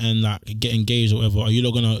down and like get engaged or whatever, are you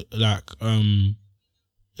lot gonna like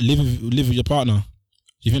live with your partner?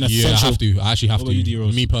 Do you think that's essential? I have to. I actually have to.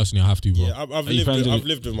 You, me personally, I have to, bro. Yeah, I've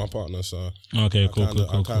lived with my partner, so okay, cool.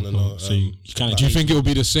 Know, so you kind of. Do you think it will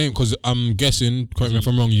be the same? Because I'm guessing, correct me if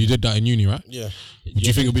I'm wrong, you did that in uni, right? Yeah. Do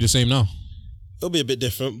you think it'll be the same now? It'll be a bit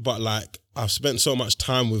different, but like I've spent so much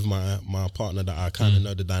time with my partner that I kind of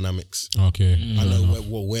know the dynamics. Okay. I know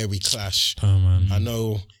where we clash. Man. I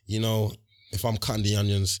know, you know. If I'm cutting the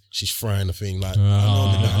onions, she's frying the thing. Like, I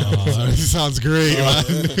know the dynamics. This sounds great, man. I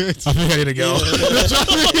think I need a girl.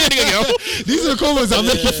 These are the comments that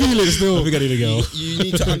make you feel it still. I think I need a girl. You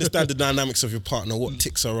need to understand the dynamics of your partner, what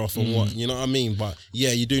ticks her off and what, you know what I mean? But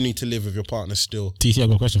yeah, you do need to live with your partner still. TC, I've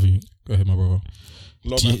got a question for you. Go ahead, my brother. A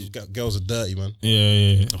lot of girls are dirty, man.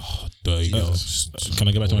 Yeah. Oh, dirty girls. Can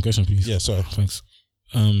I get back to my question, please? Yeah, sorry. Thanks.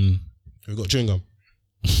 We've got chewing gum.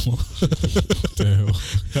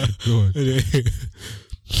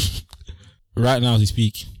 Right now as we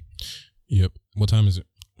speak. Yep. What time is it?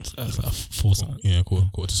 It's like 4 something. Yeah,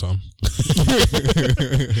 quarter to something.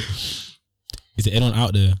 Is there anyone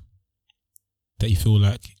out there that you feel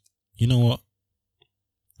like, you know what,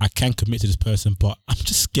 I can commit to this person, but I'm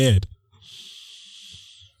just scared?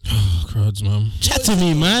 Crowds, man. Chat to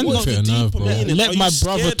me, man. Let my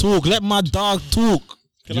brother talk. Let my dog talk.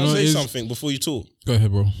 Can I say something before you talk? Go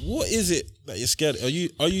ahead, bro. What is it that you're scared? Are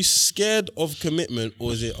you scared of commitment,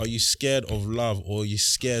 or are you scared of love, or are you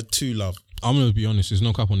scared to love? I'm gonna be honest. There's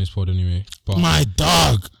no cap on this pod anyway. But my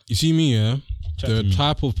dog. You see me, yeah. The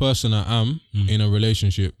type of person I am in a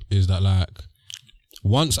relationship is that like,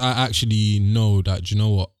 once I actually know that, you know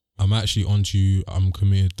what, I'm actually onto you, I'm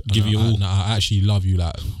committed. Give you all. I actually love you,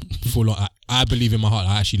 like full on. I believe in my heart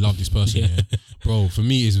I actually love this person. Yeah. Bro, for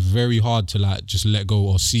me it's very hard to like just let go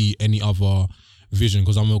or see any other vision,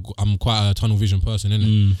 because I'm quite a tunnel vision person,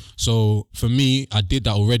 innit? So for me, I did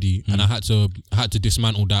that already, and I had to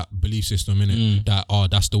dismantle that belief system, innit? That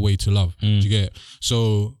that's the way to love. Do you get it?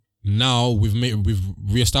 So now we've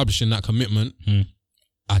reestablishing that commitment.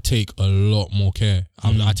 I take a lot more care.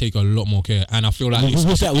 I take a lot more care, and I feel like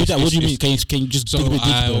what's that? What do you mean? Can you just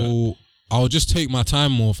so I'll just take my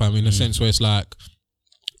time more, fam. In a sense where it's like,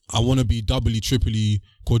 I want to be doubly, triply,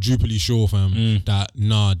 quadruply sure, fam, that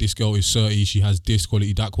nah, this girl is 30, she has this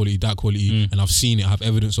quality, that quality, and I've seen it, I have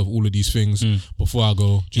evidence of all of these things before I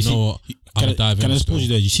go, do you know what? Can I just pause you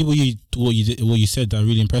there? You see what you said that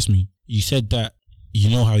really impressed me? You said that you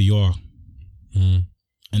know how you are.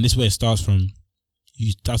 And this is where it starts from.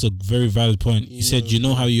 That's a very valid point. You said you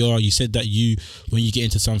know how you are. You said that when you get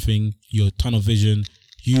into something, your tunnel vision,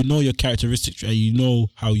 you know your characteristics, and you know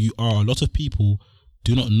how you are. A lot of people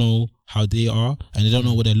do not know how they are, and they don't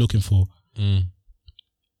know what they're looking for.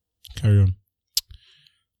 Carry on.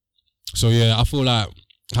 So yeah, I feel like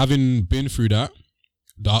having been through that,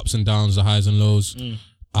 the ups and downs, the highs and lows,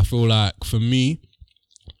 I feel like for me,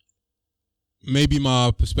 maybe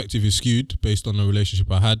my perspective is skewed based on the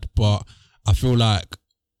relationship I had, but I feel like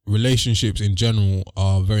relationships in general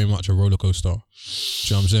are very much a roller coaster. Do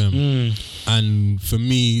you know what I'm saying? And for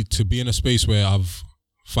me to be in a space where I've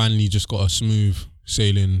finally just got a smooth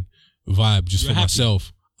sailing vibe just for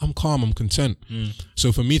myself, I'm calm, I'm content.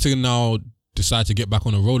 So for me to now decide to get back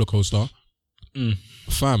on a roller coaster,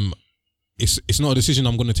 fam, it's not a decision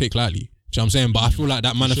I'm going to take lightly. Do you know what I'm saying? But I feel like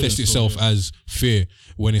that manifests itself as fear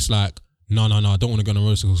when it's like, no, I don't want to go on a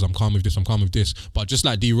roller coaster because I'm calm with this. But just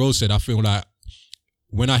like D Rose said, I feel like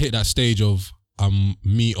when I hit that stage of I'm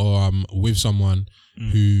with someone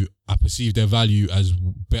who I perceive their value as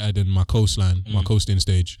better than my coastline, my coasting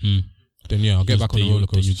stage, then yeah, I'll get back on the roller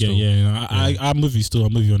coaster. I'm with you still.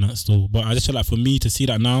 I'm with you on that still. But I just feel like for me to see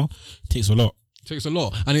that now takes a lot. Takes a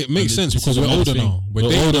lot, and it makes sense because we're older now. We're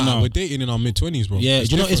dating in our mid-20s, bro. Yeah,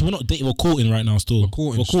 you know, we're not dating. We're courting right now. Still, we're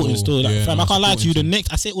courting still. Like, fam, I can't lie to you. The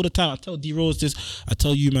next, I say it all the time. I tell D Rose this. I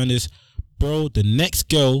tell you, man, this, bro. The next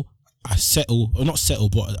girl I settle, or not settle,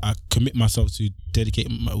 but I commit myself to dedicate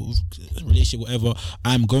my relationship, whatever.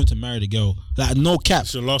 I'm going to marry the girl. Like, no cap.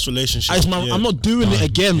 It's your last relationship. I'm not doing it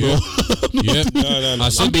again, bro. No. I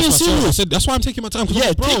said this myself. I said that's why I'm taking my time.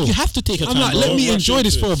 Yeah, bro, you have to take your time. I'm like, let me enjoy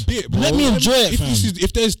this for a bit, bro. Let me enjoy it.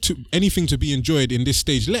 If there's anything to be enjoyed in this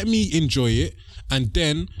stage, let me enjoy it. And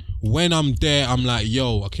then when I'm there, I'm like,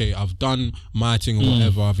 yo, okay, I've done my thing or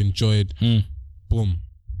whatever. I've enjoyed. Boom.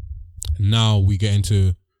 Now we get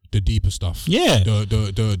into the deeper stuff. Yeah.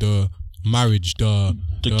 The marriage, the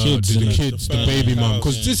kids, the baby mum.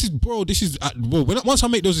 Because this is, once I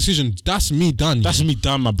make those decisions, that's me done. That's me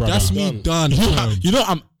done, my brother. That's me done. You know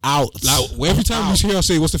I'm out. Like, every time you hear us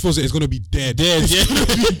say, what's the first, it's going to be dead. It's going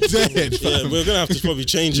to be dead. Yeah, we're going to have to probably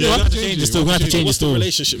change it. We're going to change it still. We're going to have to change it still.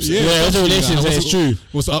 Relationships. Yeah, what's the relationship? It's true.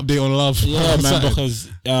 What's the update on love? Yeah, man, because,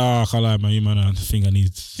 I can't lie, man. You man, I think I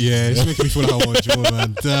need. Yeah, it's making me feel like I want you,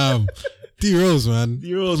 man. Damn. D Rose, man.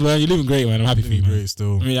 You're living great, man. I'm happy for you, man. Great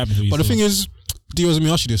still. I'm really happy for you. But the thing is, D Rose, let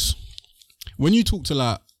me ask you this: when you talk to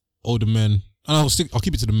like older men, and I'll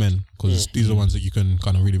keep it to the men because these are the ones that you can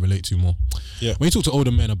kind of really relate to more. Yeah. When you talk to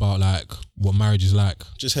older men about like what marriage is like,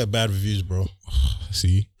 just heard bad reviews, bro.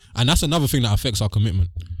 See, and that's another thing that affects our commitment.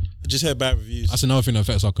 Just heard bad reviews. That's another thing that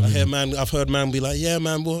affects our commitment. I've heard man be like, yeah,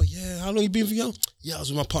 man, well, yeah, how long you been for you? Yeah, I was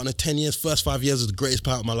with my partner 10 years. First 5 years was the greatest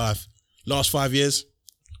part of my life. Last 5 years,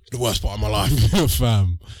 the worst part of my life.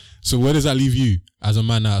 Fam. So where does that leave you as a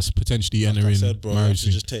man that's potentially entering marriage? You have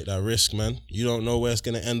to just take that risk, man. You don't know where it's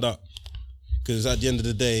going to end up. Because at the end of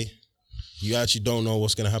the day, you actually don't know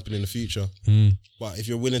what's going to happen in the future. But if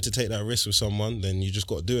you're willing to take that risk with someone, then you just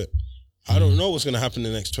got to do it. I don't know what's going to happen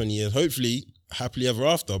in the next 20 years. Hopefully, happily ever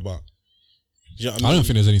after, but you know what I mean? I don't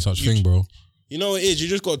think there's any such thing, bro. You know what it is? You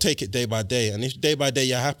just got to take it day by day. And if day by day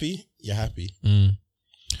you're happy, you're happy.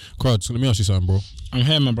 Crowd, so let me ask you something, bro. I'm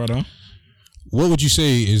here, my brother. What would you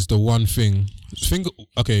say is the one thing?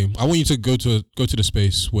 Okay, I want you to go to the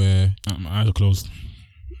space where my eyes are closed.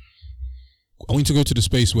 I want you to go to the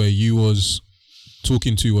space where you was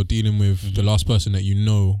talking to or dealing with the last person that you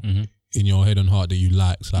know in your head and heart that you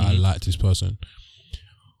liked. Like, I liked this person.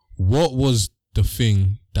 What was the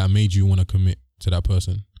thing that made you want to commit to that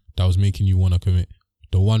person? That was making you want to commit?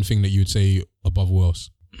 The one thing that you would say above all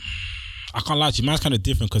else? I can't lie to you. Mine's kind of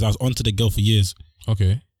different because I was onto the girl for years.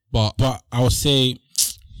 Okay. But I would say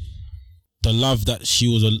the love that she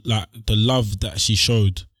was the love that she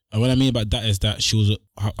showed. And what I mean by that is that she was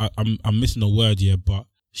I'm missing a word here, but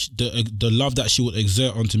the love that she would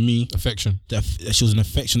exert onto me, affection. That she was an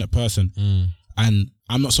affectionate person, and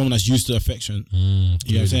I'm not someone that's used to affection. You know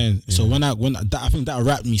what I'm saying? Yeah. So when I think that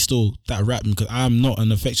wrapped me because I'm not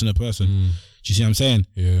an affectionate person. Do you see what I'm saying?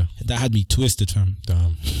 Yeah. That had me twisted, fam.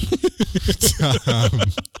 Damn.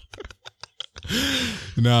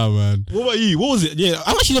 Nah, man. What about you? What was it? Yeah,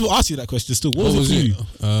 I've actually never asked you that question still. What was it for you?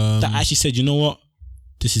 That actually said, you know what?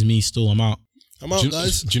 This is me still. I'm out.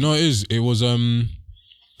 Guys. Do you know what it is? It was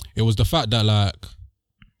the fact that like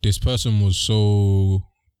this person was so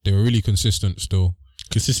they were really consistent still.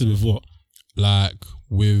 Consistent with what? Like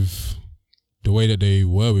with the way that they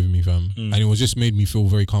were with me, fam. And it was just made me feel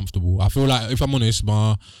very comfortable. I feel like, if I'm honest,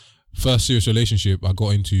 my first serious relationship I got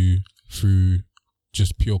into through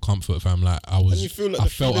just pure comfort, fam. Like I was, and you feel like I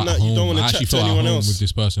felt at home. you don't want to I actually chat to felt at anyone home else with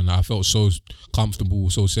this person. Like, I felt so comfortable,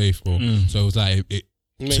 so safe, bro. So it was like it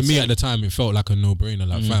to me sense. at the time, it felt like a no-brainer.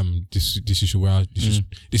 Like, fam, this is where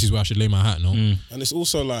this is where I should lay my hat. No, and it's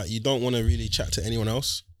also like you don't want to really chat to anyone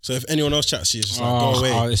else. So if anyone else chats to you, it's just like go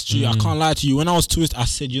away. It's true. I can't lie to you. When I was tourist, I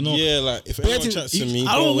said, you know, Yeah, like if anyone chats to me,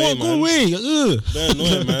 I go don't away, want man. go away. They're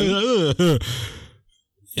annoying, man.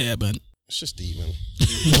 Yeah, man. It's just deep, man.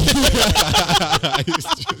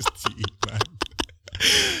 it's just deep, man.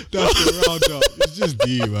 That's the roundup. It's just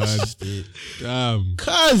deep, man. Damn.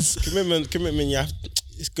 Cuz Commitment. Yeah,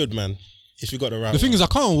 it's good, man. If you got the right. The thing one. is, I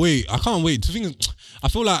can't wait. The thing is, I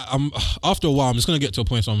feel like after a while, I'm just gonna get to a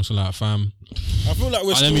point where I'm just like, fam, I feel like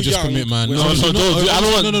we're still let me just young. commit, man. We're No, still-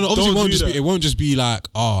 obviously, don't it won't just be like,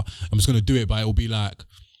 I'm just gonna do it, but it will be like,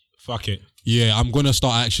 fuck it. yeah, I'm gonna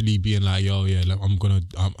start actually being like, yo, yeah, like, I'm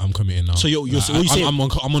committing now. So you're like, so what you say? I'm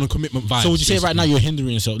on a commitment vibe. So would you say right now you're hindering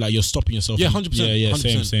yourself, like you're stopping yourself? Yeah, from- 100%. Yeah,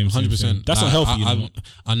 100%, same. 100%. That's not healthy. You know?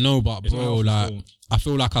 I know, but It's not bro, healthy like, at all. I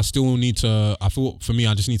feel like I still need to. I feel for me,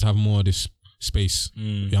 I just need to have more of this space.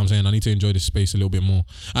 You know what I'm saying? I need to enjoy this space a little bit more.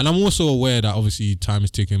 And I'm also aware that obviously time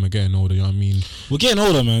is ticking. We're getting older. You know what I mean? We're getting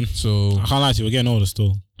older, man. So I can't lie to you. We're getting older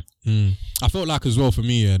still. I felt like as well for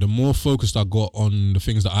me, the more focused I got on the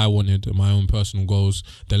things that I wanted, my own personal goals,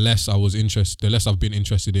 the less I've been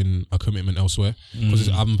interested in a commitment elsewhere. Because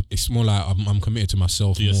it's more like I'm committed to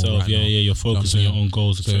myself. To yourself, more right now. You're focused on your own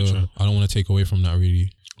goals, So etc. I don't want to take away from that really.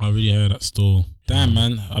 I really heard that still. Damn,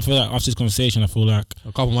 man. I feel like after this conversation, I feel like A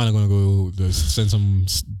couple of mine are gonna go send some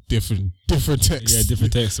different texts. yeah,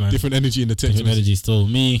 different text, man. different energy in the text. Different energy still.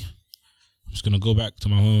 Me, I'm just gonna go back to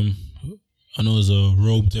my home. I know there's a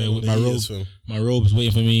robe there with my robe. My robe is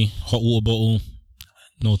waiting for me. Hot water bottle.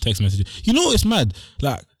 No text messages. You know it's mad.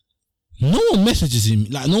 Like no one messages me.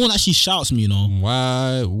 Like no one actually shouts me. You know.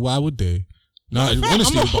 Why would they? No,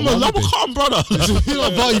 honestly, I'm a calm brother. It's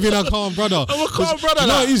not about you being a calm brother. I'm a calm brother.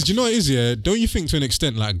 Do you know what it is? Yeah, don't you think to an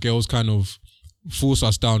extent like girls kind of force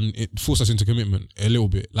us into commitment a little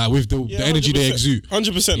bit, like with the energy they exude.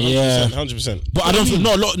 100%. But I don't think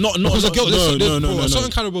not Because a girl, no. a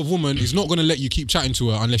certain kind of woman is not going to let you keep chatting to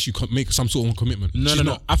her unless you make some sort of commitment.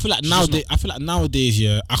 No. I feel like nowadays,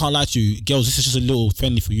 yeah, I can't lie to you, girls. This is just a little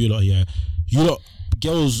friendly for you lot, yeah. You lot,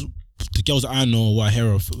 girls, the girls that I know or I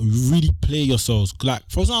hear of, really play yourselves. Like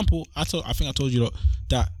for example, I think I told you lot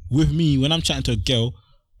that with me when I'm chatting to a girl,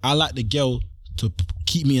 I like the girl to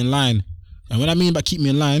keep me in line. And what I mean by keep me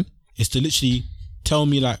in line is to literally tell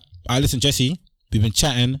me like, listen, Jesse, we've been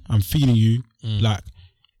chatting, I'm feeling you. Like,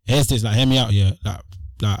 here's this, like, hear me out, yeah.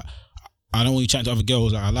 Like, I don't want you chatting to other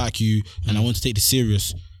girls, like, I like you and I want to take this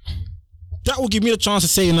serious. That will give me the chance to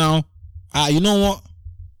say now, you know what?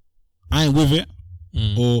 I ain't with it,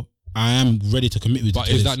 or I am ready to commit with you. But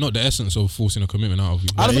is that not the essence of forcing a commitment out of you?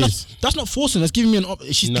 I don't know. That's not forcing. That's giving me an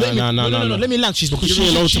she's No. Let me land. She's Giving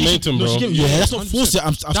you an ultimatum, bro. That's not forcing.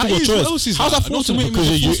 I'm still got choice. How's that forcing?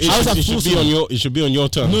 It should be on your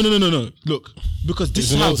terms. No. Look, because this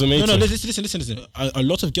It's is an how. ultimatum. No. Listen. A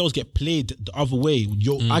lot of girls get played the other way.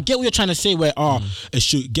 I get what you're trying to say. Where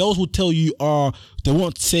girls will tell you they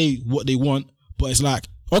won't say what they want, but it's like,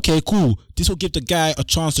 okay, cool. This will give the guy a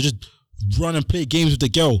chance to just run and play games with the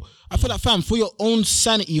girl. I feel like, fam, for your own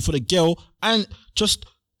sanity, for the girl, and just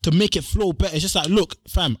to make it flow better, it's just like, look,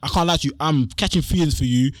 fam, I can't lie to you. I'm catching feelings for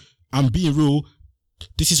you. I'm being real.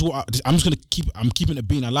 This is what I'm just gonna keep. I'm keeping it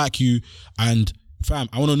being. I like you, and fam,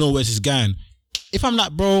 I want to know where this is going. If I'm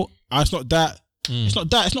like, bro, it's not that. It's not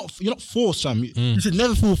that. It's not. You're not forced, fam. You should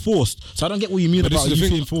never feel forced. So I don't get what you mean about you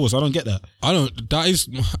feeling forced. I don't get that. I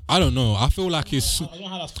don't know. I feel like it's I don't know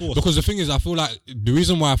how that's forced. because the thing is, I feel like the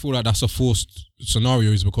reason why I feel like that's a forced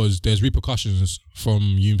scenario is because there's repercussions from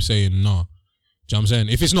you saying nah. Do you know what I'm saying?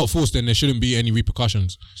 If it's not forced, then there shouldn't be any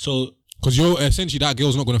repercussions. So because you're essentially that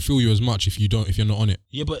girl's not gonna feel you as much if you're not on it.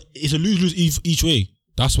 yeah, but it's a lose each way.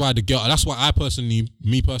 That's why I personally,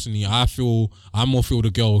 I more feel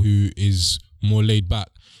the girl who is more laid back.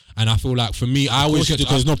 And I feel like for me, I always get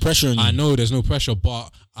there's no pressure on you. I know there's no pressure,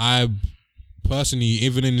 but I personally,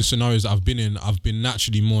 even in the scenarios that I've been in, I've been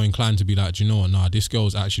naturally more inclined to be like, do you know what? Nah, this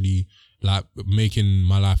girl's actually like making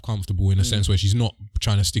my life comfortable in a sense where she's not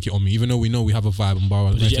trying to stick it on me, even though we know we have a vibe and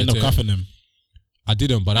blah. Did you end up cuffing them? I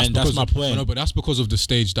didn't, but that's my point. No, but that's because of the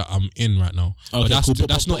stage that I'm in right now. Okay, but cool.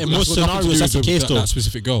 that's not in most scenarios. That's the case, though. That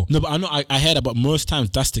specific girl. No, but I know I heard that, but most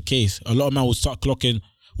times that's the case. A lot of men will start clocking.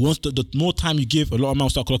 Once the more time you give, a lot of men will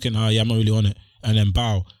start clocking. Yeah, I'm not really on it, and then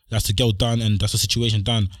bow. That's the girl done, and that's the situation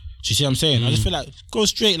done. Do you see what I'm saying? I just feel like go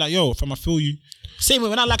straight, like yo, fam, I feel you. Same way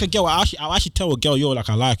when I like a girl, I'll actually tell a girl, yo, like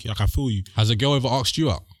I like you, like I feel you. Has a girl ever asked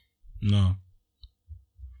you out? No.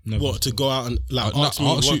 Never. What, to go out and like ask me?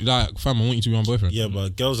 Ask you, like, fam, I want you to be my boyfriend. Yeah,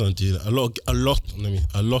 but girls don't do that.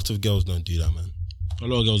 A lot of girls don't do that, man. A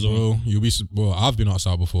lot of girls don't. Bro, you'll be. Well, I've been asked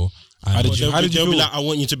out before. How did you They'll be feel? like, I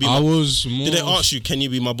want you to be. I was more. Did they ask you, can you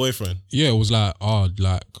be my boyfriend? Yeah, it was like,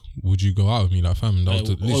 like, would you go out with me, like, fam? That was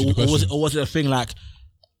literally the question. Or was it a thing like,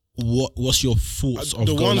 what's your thoughts of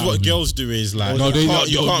the going ones out what with girls do is like, No,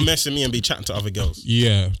 you can't mess with me and be chatting to other girls.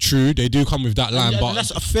 Yeah, true. They do come with that line, but that's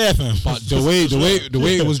a fair thing. But the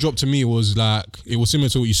way it was dropped to me was like, it was similar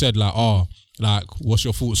to what you said, like, like, what's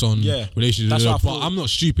your thoughts on relationships? That's what I but thought. I'm not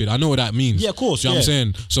stupid. I know what that means. Yeah, of course. Do you know what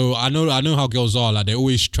I'm saying? So I know how girls are. Like, they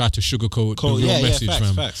always try to sugarcoat the real message,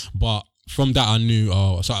 facts. But from that, I knew.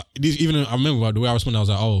 So even I remember the way I responded. I was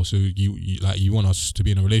like, so you want us to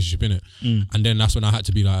be in a relationship, innit? And then that's when I had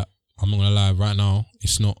to be like, I'm not gonna lie, right now,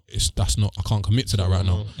 I can't commit to that right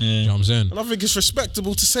now. Yeah. You know what I'm saying? And I think it's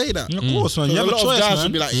respectable to say that. Of course, man. You have a lot choice, of guys man.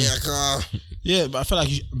 would be like, Yeah, but I feel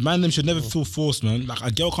like them should never feel forced, man. Like a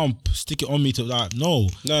girl can't stick it on me to like, no.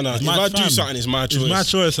 No. It's If my I do fam. something, it's my choice. It's my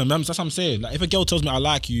choice, and that's what I'm saying. Like if a girl tells me I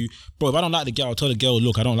like you, bro, if I don't like the girl, I'll tell the girl,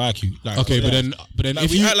 look, I don't like you. Like, Okay, but then Like,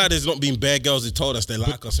 if we you act like there's not been bare girls who told us they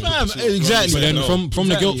like us. Fam, exactly. But then No. from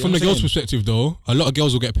the Exactly, girl's saying. perspective though, a lot of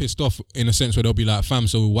girls will get pissed off in a sense where they'll be like, fam,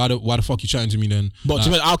 so why the fuck you chatting to me then? But Like, to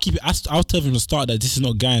be honest, I'll keep it. I'll tell from the start that this is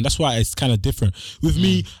not guy, and that's why it's kind of different. With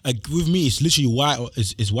me, it's literally white or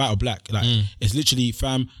it's white or black. Like it's literally,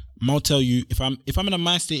 fam. I'll tell you if I'm in a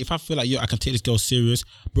mind state, if I feel like I can take this girl serious,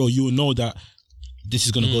 bro, you will know that this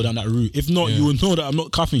is gonna go down that route. If not, you will know that I'm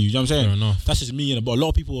not cuffing you. You know what I'm saying? Fair enough. That's just me, but a lot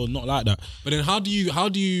of people are not like that. But then how do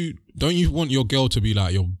you don't you want your girl to be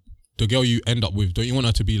like the girl you end up with? Don't you want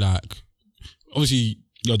her to be like, obviously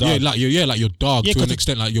Your dog. like your dog Yeah, to 'cause an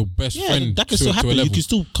extent, like your best friend. that can to still a happen. level. You can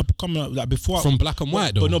still come up like before From black and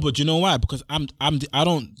white, though. But no, but do you know why? Because I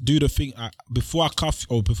don't do the thing before I cuff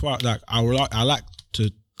or before I like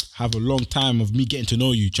to have a long time of me getting to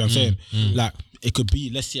know you. Do you know what I'm saying? Like it could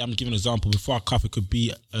be, let's say I'm giving an example. Before I cuff, it could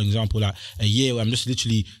be an example like a year where I'm just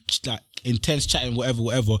literally just like intense chatting,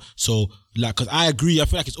 whatever. So like, cause I agree, I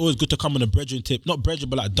feel like it's always good to come on a brethren tip, not brethren,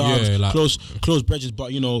 but like dogs, like, close brethren,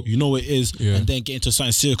 but you know what it is, and then get into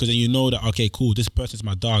something serious, cause then you know that okay, cool, this person's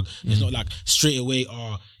my dog. It's not like straight away,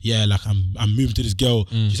 like I'm moving to this girl.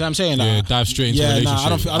 You see what I'm saying? Like, dive straight into a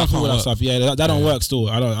relationship. I don't feel that stuff. Yeah, that don't work still.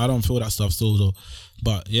 I don't feel that stuff still though.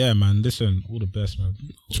 But yeah, man, listen, all the best, man.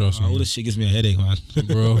 Trust me. All this shit gives me a headache, man.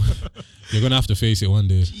 Bro, you're gonna have to face it one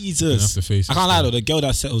day. Jesus. You're gonna have to face it. I can't lie though, the girl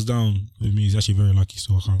that settles down with me is actually very lucky,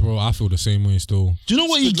 so I can't. Bro, I feel the same way still. Do you know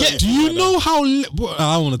what you get? Do you know how?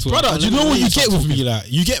 I want to talk. Brother, do you know what you get with me?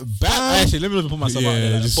 Like, you get back. Actually, let me put myself out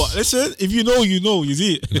there. just- But listen, if you know, you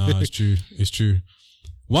see it. Nah, it's true. It's true.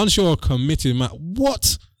 Once you're a committed man,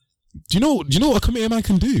 what? Do you know what a committed man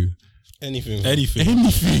can do? Anything. Anything.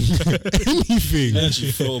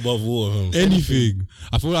 Actually float above water. Anything.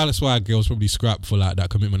 I feel like that's why girls probably scrap for like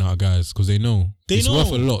that commitment out of guys, because they know it's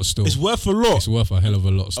worth a lot still. It's worth a lot. It's worth a hell of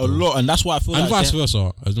a lot still. A lot, and that's why I feel and like vice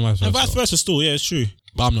versa. And vice versa still, yeah, it's true.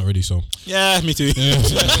 But I'm not ready, so. Yeah, me too. Yeah,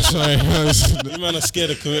 sorry. You man are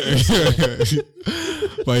scared of commitment.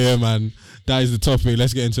 But yeah, man, that is the topic.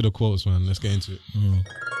 Let's get into the quotes, man. Let's get into it.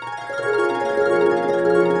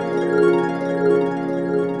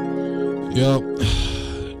 Yo,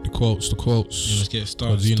 the quotes. Yeah, let's get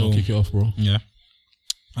started. Zeno, kick it off, bro. Yeah.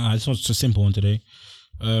 This one's a simple one today.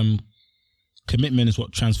 Commitment is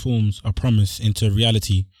what transforms a promise into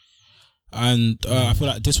reality. And I feel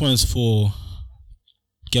like this one is for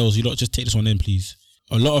girls. You lot just take this one in, please.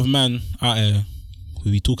 A lot of men out here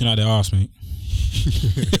will be talking out their arse, mate.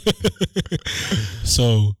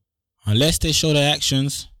 So, unless they show their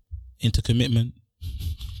actions into commitment,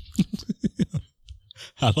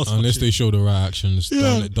 unless they show the right actions,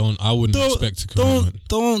 I wouldn't expect a commitment.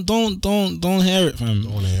 Don't hear it, fam.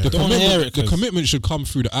 Don't hear it. The commitment should come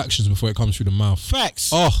through the actions before it comes through the mouth. Facts.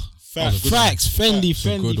 Facts.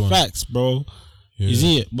 Fendi, facts, bro. Yeah. You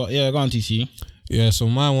see it, but yeah, go on, TC. Yeah, so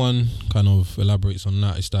my one kind of elaborates on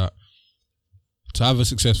that. Is that to have a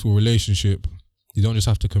successful relationship, you don't just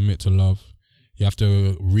have to commit to love. You have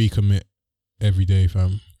to recommit every day,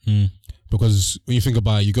 fam. Because when you think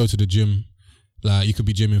about it, you go to the gym, like you could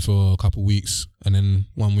be gymming for a couple of weeks, and then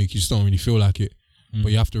 1 week you just don't really feel like it.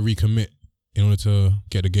 But you have to recommit in order to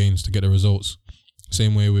get the gains, to get the results.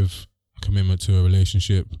 Same way with a commitment to a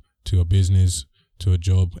relationship, to a business, to a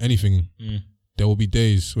job, anything. There will be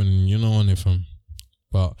days when you're not on it, fam.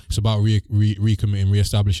 But it's about recommitting,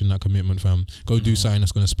 re-establishing that commitment, fam. Go do something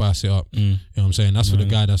that's going to spice it up. You know what I'm saying? That's for the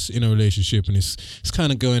guy that's in a relationship and it's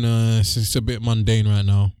kind of going, it's a bit mundane right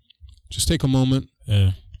now. Just take a moment,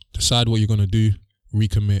 decide what you're going to do,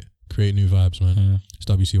 recommit, create new vibes, man. It's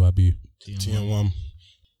WCYB. TN1.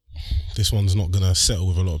 This one's not going to settle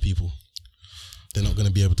with a lot of people. They're not going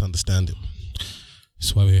to be able to understand it.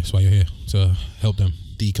 That's why you're here, to help them.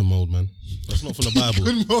 Deacon mode, man. That's not from the Bible.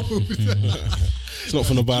 It's not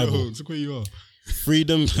from the Bible. Look where you are.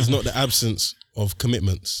 Freedom is not the absence of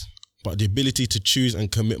commitments, but the ability to choose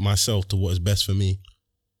and commit myself to what is best for me.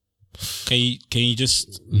 Can you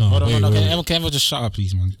just... No, hold wait, on. wait. Can everyone just shut up,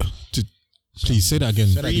 please, man? Please, say that again.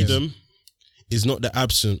 Freedom is not the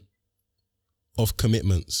absence of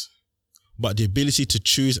commitments, but the ability to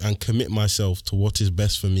choose and commit myself to what is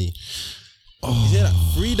best for me. You hear that?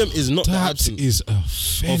 Freedom is not the absence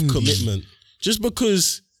of commitment. Just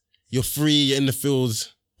because you're free, you're in the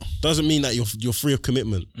fields, doesn't mean that you're free of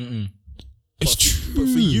commitment. It's true.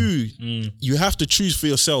 But for you, you have to choose for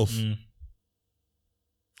yourself.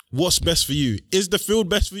 What's best for you? Is the field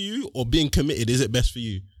best for you, or being committed, is it best for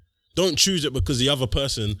you? Don't choose it because the other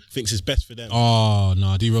person thinks it's best for them. Oh,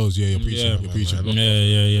 no, D-Rose, you're preaching. You're preaching.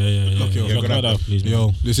 Yeah. Lock that up, please.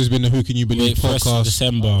 Yo, this has been the Who Can You Believe podcast. 1st of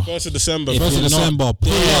December. 1st of December.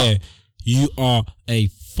 There, you are a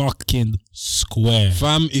fucking square.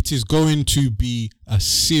 Fam, it is going to be a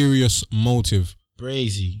serious motive.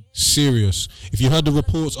 Crazy. Serious. If you heard the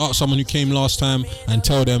reports, ask someone who came last time and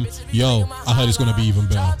tell them, yo, I heard it's going to be even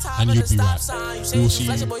better. And you'd be right. We'll see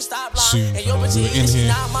you soon. We were in here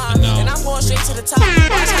and now I'm going straight to the top.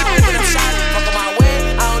 Watch how I open up shop. Fuck on my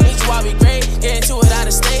way. I don't need you, I'll be great. Get into it out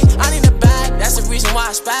of state. I need a bag. That's the reason why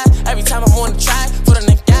I spaz. Every time I'm on the track, put on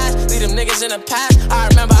the gas. Leave them niggas in the past. I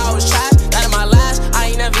remember I was trash. That in my last.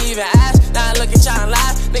 I ain't never even asked. Now I look at y'all and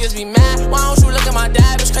laugh. Niggas be mad. Why don't you look at my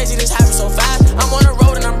dad? It's crazy this happened so fast. I'm on the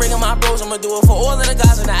road and I'm bringing my bros. I'ma do it for all of the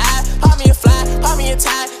guys in the app. Pop me a flat, pop me a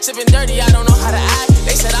tag. Sipping dirty, I don't know how to act.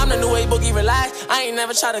 They said I'm the new A boogie, relax. I ain't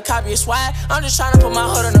never try to copy a swag. I'm just trying to put my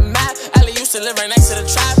hood on the map. Ellie used to live right next to the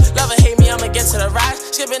trap. Love or hate me, I'ma get to the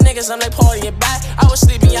racks. Skipping niggas, I'm like party it back. I was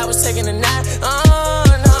sleeping, I was taking a nap. No,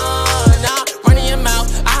 running your mouth.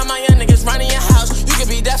 I have my young niggas running your house. You could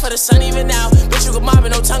be dead for the sun even now. Bitch, you could mob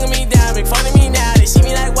it, no tonguing me down. Make fun of me now, they see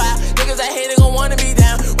me like wow. Niggas that hate, they gon' wanna be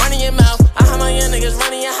down. Running your mouth. I have my young niggas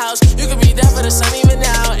running your house. You could be dead for the sun even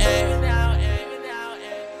now.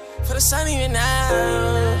 For the sun even now.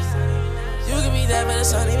 You could be dead for the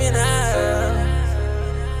sun even now.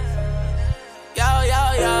 Yo.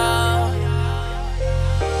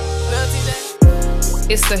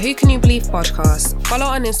 It's the Who Can You Believe podcast. Follow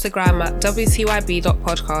on Instagram at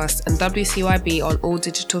WCYB.podcast and WCYB on all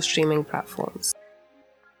digital streaming platforms.